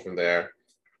then go from there.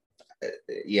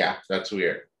 Yeah, that's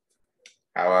weird.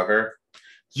 However,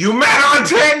 you met on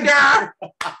Tinder!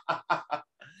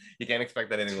 You can't expect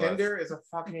that anymore. Tinder is a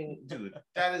fucking dude.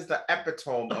 That is the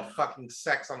epitome of fucking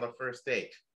sex on the first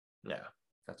date. Yeah,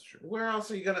 that's true. Where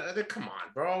else are you gonna? Come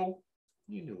on, bro.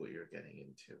 You knew what you were getting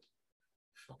into.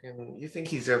 Fucking, you think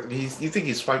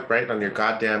he's swiped right on your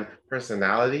goddamn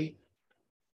personality?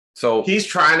 So he's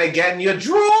trying to get in your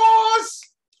drawers.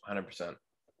 100%.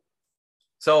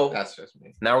 So that's just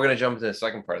me. Now we're gonna jump into the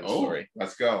second part of the story.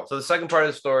 Let's go. So the second part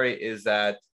of the story is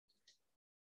that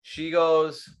she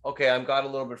goes, "Okay, I'm got a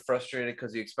little bit frustrated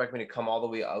because you expect me to come all the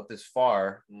way out this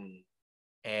far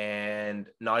and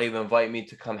not even invite me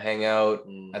to come hang out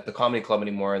at the comedy club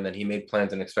anymore." And then he made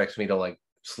plans and expects me to like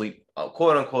sleep,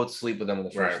 quote unquote, sleep with them on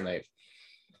the first night.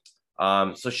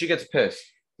 So she gets pissed.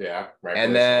 Yeah. Right.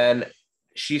 And then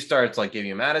she starts like giving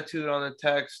him attitude on the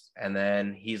text. And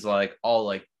then he's like, all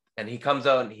like, and he comes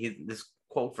out and this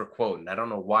quote for quote, and I don't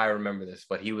know why I remember this,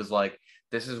 but he was like,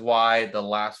 "This is why the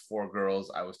last 4 girls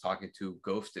I was talking to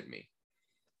ghosted me."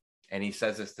 And he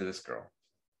says this to this girl.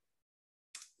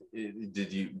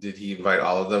 Did he invite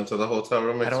all of them to the hotel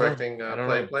room expecting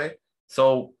play?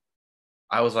 So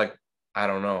I was like, I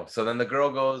don't know. So then the girl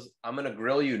goes, "I'm going to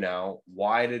grill you now.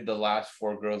 Why did the last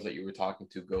 4 girls that you were talking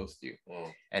to ghost you?"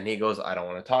 And he goes, "I don't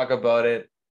want to talk about it,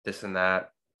 this and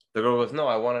that." The girl goes, "No,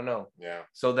 I want to know." Yeah.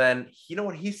 So then, you know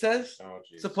what he says?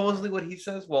 Supposedly what he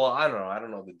says? Well, I don't know. I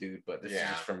don't know the dude, but this is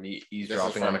just from me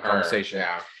eavesdropping on the conversation.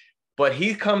 Yeah. But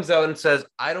he comes out and says,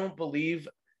 "I don't believe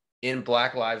in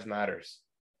Black Lives Matters."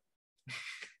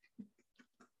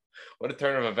 What a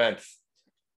turn of events.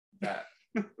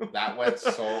 That went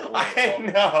so. I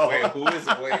know. Wait, who is?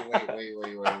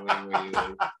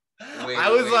 Wait. I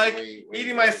was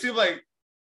eating my soup like.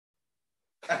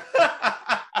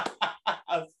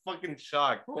 fucking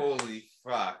shocked. Holy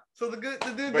fuck. So the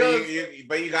dude But goes,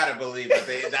 you gotta believe that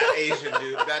that Asian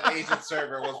dude, that Asian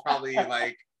server was probably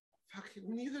like,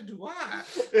 fucking neither do I.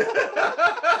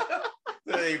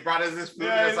 So he brought us this food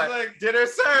and it's like, dinner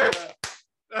served.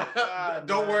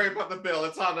 Don't worry about the bill.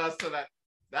 It's on us tonight.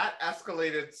 That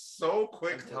escalated so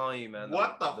quickly. I'm telling you, man.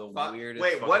 What the fuck? Weirdest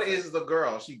Wait, what is the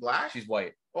girl? She black? She's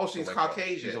white. Oh, she's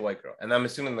Caucasian. She's a white girl. And I'm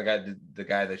assuming the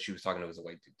guy that she was talking to was a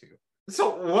white dude too.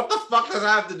 So what the fuck does that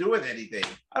have to do with anything?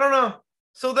 I don't know.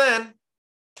 So then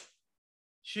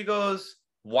she goes,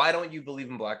 why don't you believe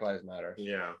in Black Lives Matter?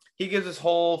 Yeah. He gives this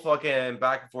whole fucking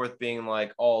back and forth being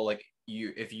like, oh, like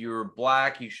if you're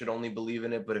black, you should only believe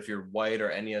in it. But if you're white or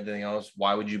anything else,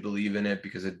 why would you believe in it?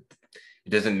 Because it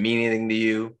doesn't mean anything to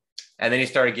you. And then he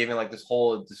started giving like this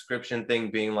whole description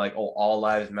thing being like, oh, all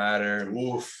lives matter.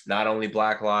 Oof. Not only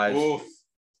black lives. Oof.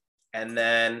 And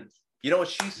then, you know what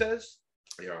she says?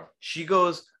 Yeah. She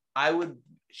goes,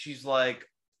 she's like,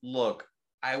 look,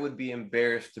 I would be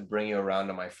embarrassed to bring you around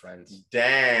to my friends.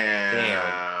 Damn.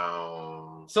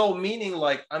 So meaning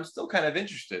like, I'm still kind of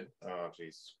interested. Oh,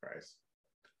 Jesus Christ.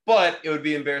 But it would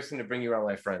be embarrassing to bring you around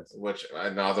my friends. Which,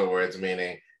 in other words,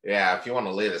 meaning, yeah, if you want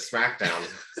to lay the smack down,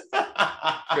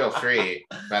 feel free.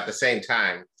 But at the same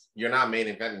time, you're not main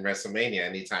eventing WrestleMania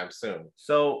anytime soon.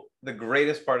 So the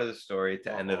greatest part of the story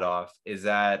to end it off is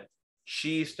that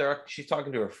she's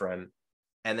talking to her friend,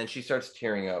 and then she starts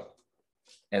tearing up.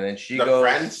 And then she goes. The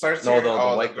friend starts tearing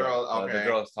up? The white girl. Okay. The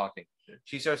girl is talking.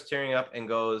 She starts tearing up and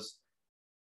goes,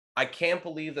 I can't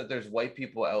believe that there's white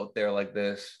people out there like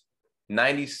this.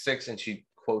 96, and she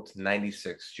quotes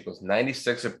 96. She goes,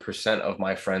 96% of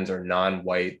my friends are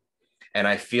non-white. And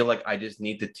I feel like I just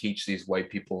need to teach these white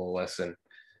people a lesson.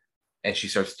 And she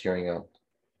starts tearing up.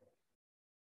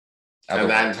 And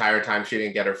that entire time she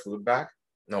didn't get her food back?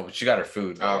 No, but she got her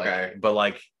food. Okay.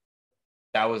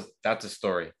 That's a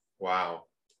story. Wow.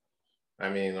 I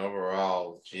mean,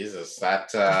 overall, Jesus,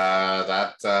 that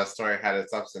story had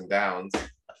its ups and downs.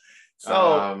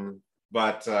 So,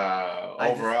 but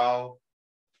overall,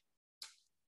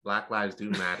 Black lives do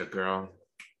matter, girl.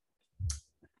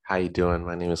 How you doing?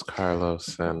 My name is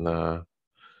Carlos, and you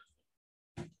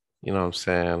know what I'm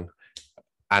saying?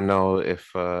 I know if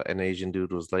an Asian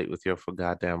dude was late with your for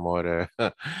goddamn order,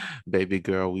 baby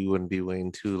girl, we wouldn't be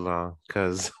waiting too long,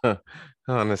 because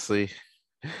honestly,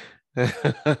 we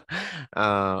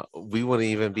wouldn't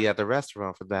even be at the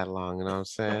restaurant for that long, you know what I'm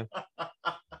saying?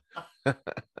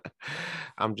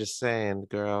 I'm just saying,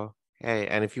 girl. Hey,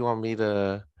 and if you want me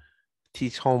to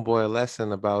teach homeboy a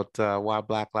lesson about why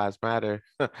Black Lives Matter,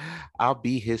 I'll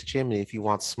be his chimney if you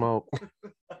want smoke.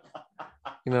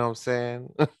 You know what I'm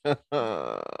saying?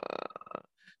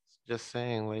 Just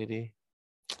saying, lady.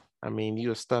 I mean,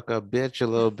 you a stuck-up bitch a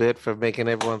little bit for making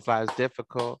everyone's lives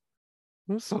difficult.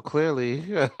 So clearly,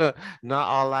 not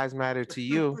all lives matter to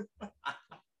you.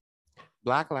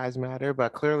 Black lives matter,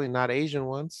 but clearly not Asian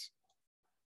ones.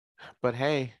 But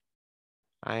hey,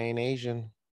 I ain't Asian.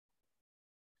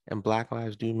 And Black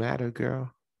lives do matter,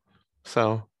 girl.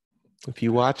 So if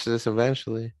you watch this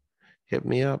eventually, hit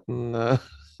me up and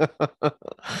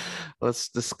let's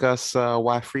discuss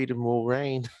why freedom will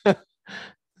reign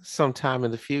sometime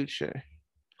in the future.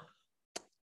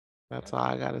 That's all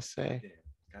I gotta say.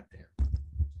 Goddamn.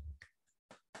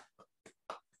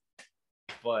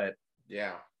 But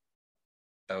yeah,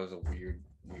 that was a weird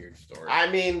story. I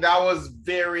mean, that was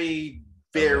very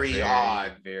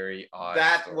odd. Very odd.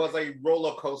 That story. was a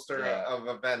roller coaster of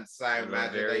events. I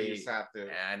imagine that you sat through.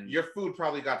 And your food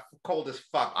probably got cold as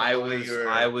fuck. I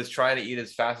was trying to eat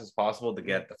as fast as possible to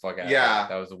get the fuck out. Yeah,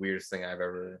 that was the weirdest thing I've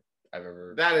ever.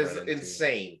 That is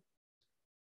insane.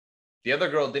 The other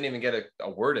girl didn't even get a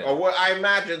word in. Or I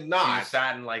imagine not. She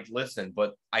sat and like listened,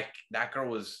 but that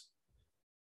girl was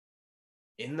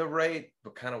in the right,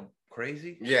 but kind of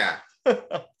crazy. Yeah.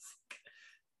 Like,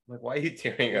 why are you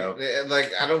tearing up?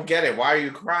 Like, I don't get it. Why are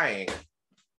you crying?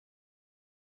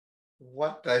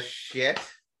 What the shit?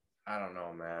 I don't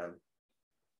know, man.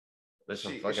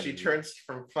 She turns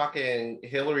from fucking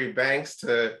Hillary Banks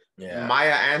to yeah.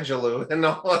 Maya Angelou and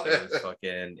all.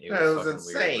 It was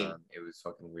insane. Weird, it was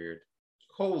fucking weird.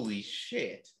 Holy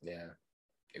shit. Yeah.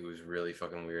 It was really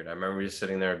fucking weird. I remember just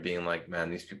sitting there being like, man,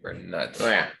 these people are nuts. Oh,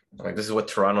 yeah. Like, this is what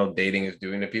Toronto dating is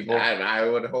doing to people. And I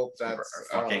would hope that's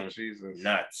fucking Jesus.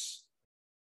 Nuts.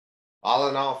 All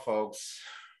in all, folks,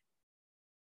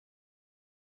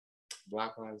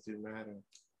 Black lives do matter.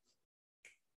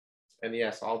 And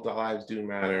yes, all the lives do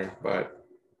matter, but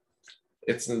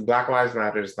Black Lives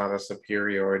Matter is not a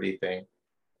superiority thing.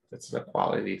 It's an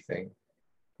equality thing.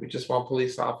 We just want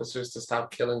police officers to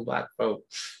stop killing Black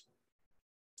folks.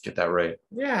 Get that right.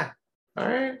 Yeah. All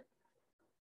right.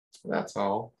 That's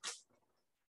all.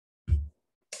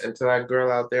 And to that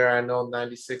girl out there, I know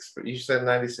 96. You said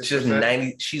 96%. She's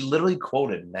 90. She literally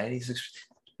quoted 96.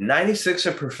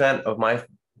 96% of my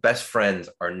best friends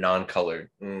are non-colored.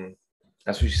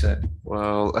 That's what she said.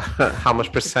 Well, how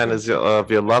much percent is of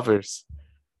your lovers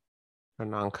are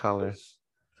non-colored?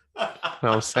 You know what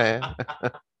I'm saying?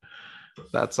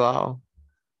 That's all.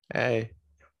 Hey,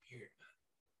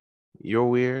 you're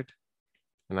weird,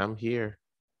 and I'm here.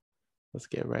 Let's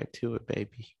get right to it,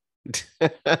 baby.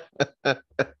 That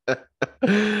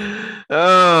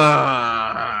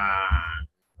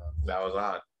was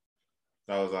odd.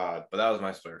 That was odd. But that was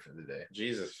my story for the day.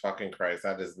 Jesus fucking Christ,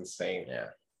 that is insane. Yeah,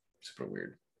 super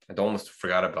weird. I almost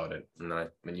forgot about it, and then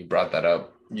when you brought that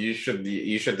up, you should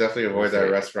definitely avoid that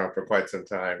restaurant for quite some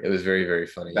time. It was very, very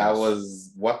funny. That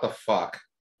was what the fuck.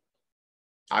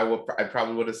 I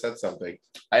probably would have said something.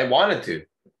 I wanted to.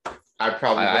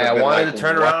 I wanted to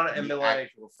turn around and be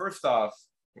like, well, first off,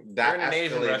 that you're in an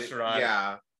Asian restaurant.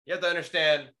 Yeah. You have to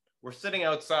understand, we're sitting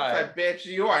outside. Like, bitch,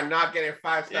 you are not getting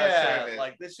 5-star service.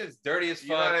 Like, this shit's dirty as fuck.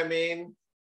 You know what I mean?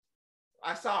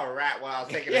 I saw a rat while I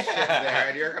was taking a shit there,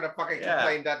 and you're gonna fucking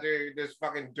complain that there's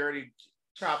fucking dirty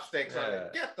chopsticks on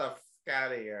it. Get the fuck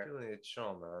out of here. Really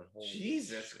chill, man. Holy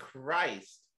Jesus shit.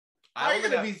 Christ. How are you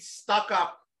gonna be stuck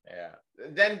up? Yeah.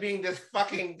 Then being this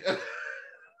fucking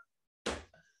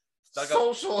stuck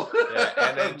social.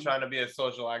 And then trying to be a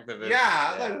social activist.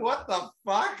 Yeah, like what the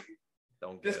fuck?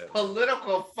 Don't get this it.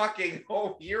 Political fucking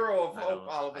hero of hope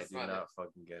all of a sudden. I do not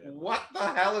fucking get it. What the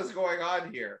hell is going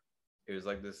on here? It was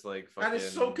like this, like fucking. That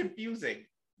is so confusing.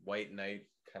 White knight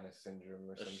kind of syndrome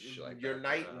or some shit like your that.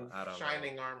 knight in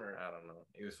shining armor. I don't know.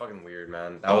 It was fucking weird,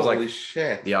 man. That was like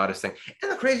shit. The oddest thing.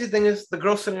 And the crazy thing is, the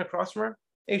girl sitting across from her,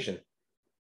 Asian.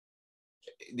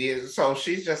 So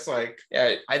she's just like,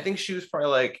 yeah. I think she was probably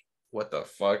like, "What the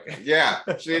fuck?" Yeah.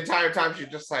 The entire time she's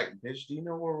just like, "Bitch, do you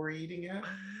know where we're eating at?"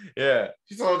 Yeah.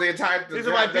 So the entire These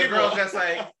are my people. The girl's just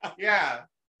like, yeah.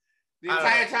 The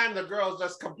entire time the girl's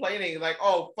just complaining, like,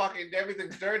 "Oh, fucking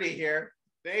everything's dirty here."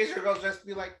 The Asian girl just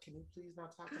be like, "Can you please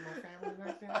not talk to my family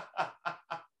like that?"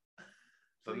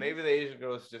 But maybe the Asian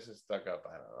girl's just as stuck up.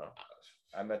 I don't know.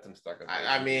 I met them stuck up.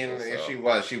 I mean, if she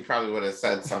was, she probably would have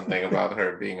said something about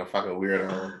her being a fucking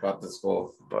weirdo about the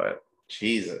school. But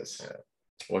Jesus,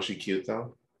 was she cute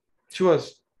though? She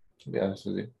was. To be honest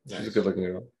with you, she's a good-looking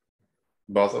girl.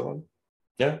 Both of them.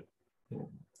 Yeah.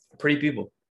 Pretty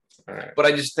people. All right. But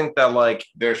I just think that like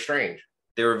they're strange.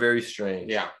 They were very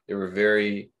strange. Yeah. They were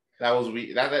very. That was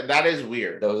weird. That is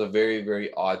weird. That was a very,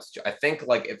 very odd. I think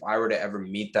like if I were to ever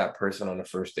meet that person on a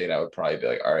first date, I would probably be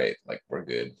like, all right, like we're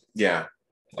good. Yeah.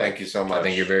 Like, thank you so much. I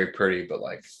think you're very pretty, but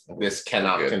like this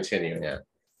cannot continue. Yeah.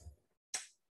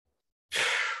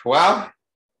 Well,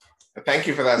 thank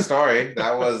you for that story.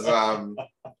 That was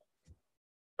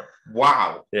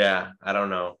wow. Yeah, I don't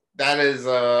know. That is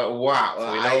wow.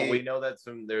 So we know that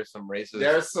there's some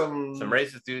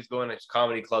racist dudes going to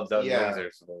comedy clubs out in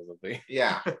Windsor, supposedly.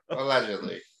 Yeah,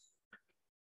 allegedly.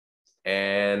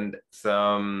 And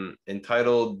some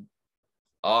entitled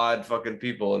odd fucking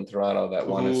people in Toronto that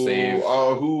want to save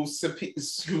who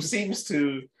seems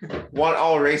to want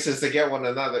all races to get one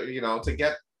another,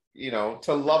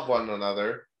 to love one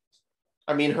another.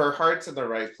 I mean, her heart's in the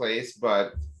right place,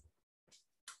 but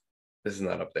this is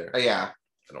not up there. Yeah.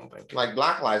 I don't think. Like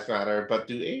Black Lives Matter, but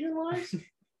do Asian lives?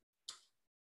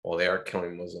 Well, they are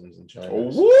killing Muslims in China.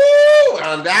 Woo!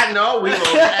 On that note, we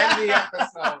will end the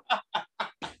episode.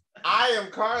 I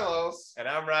am Carlos. And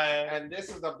I'm Ryan. And this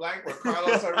is The Blank with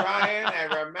Carlos and Ryan.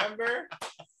 And remember,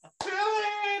 see you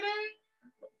later.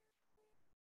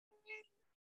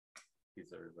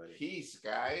 Peace, everybody. Peace,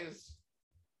 guys.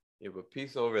 Yeah, but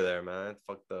peace over there, man. It's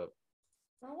fucked up.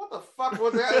 What the fuck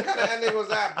was that? What kind of ending was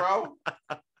that, bro?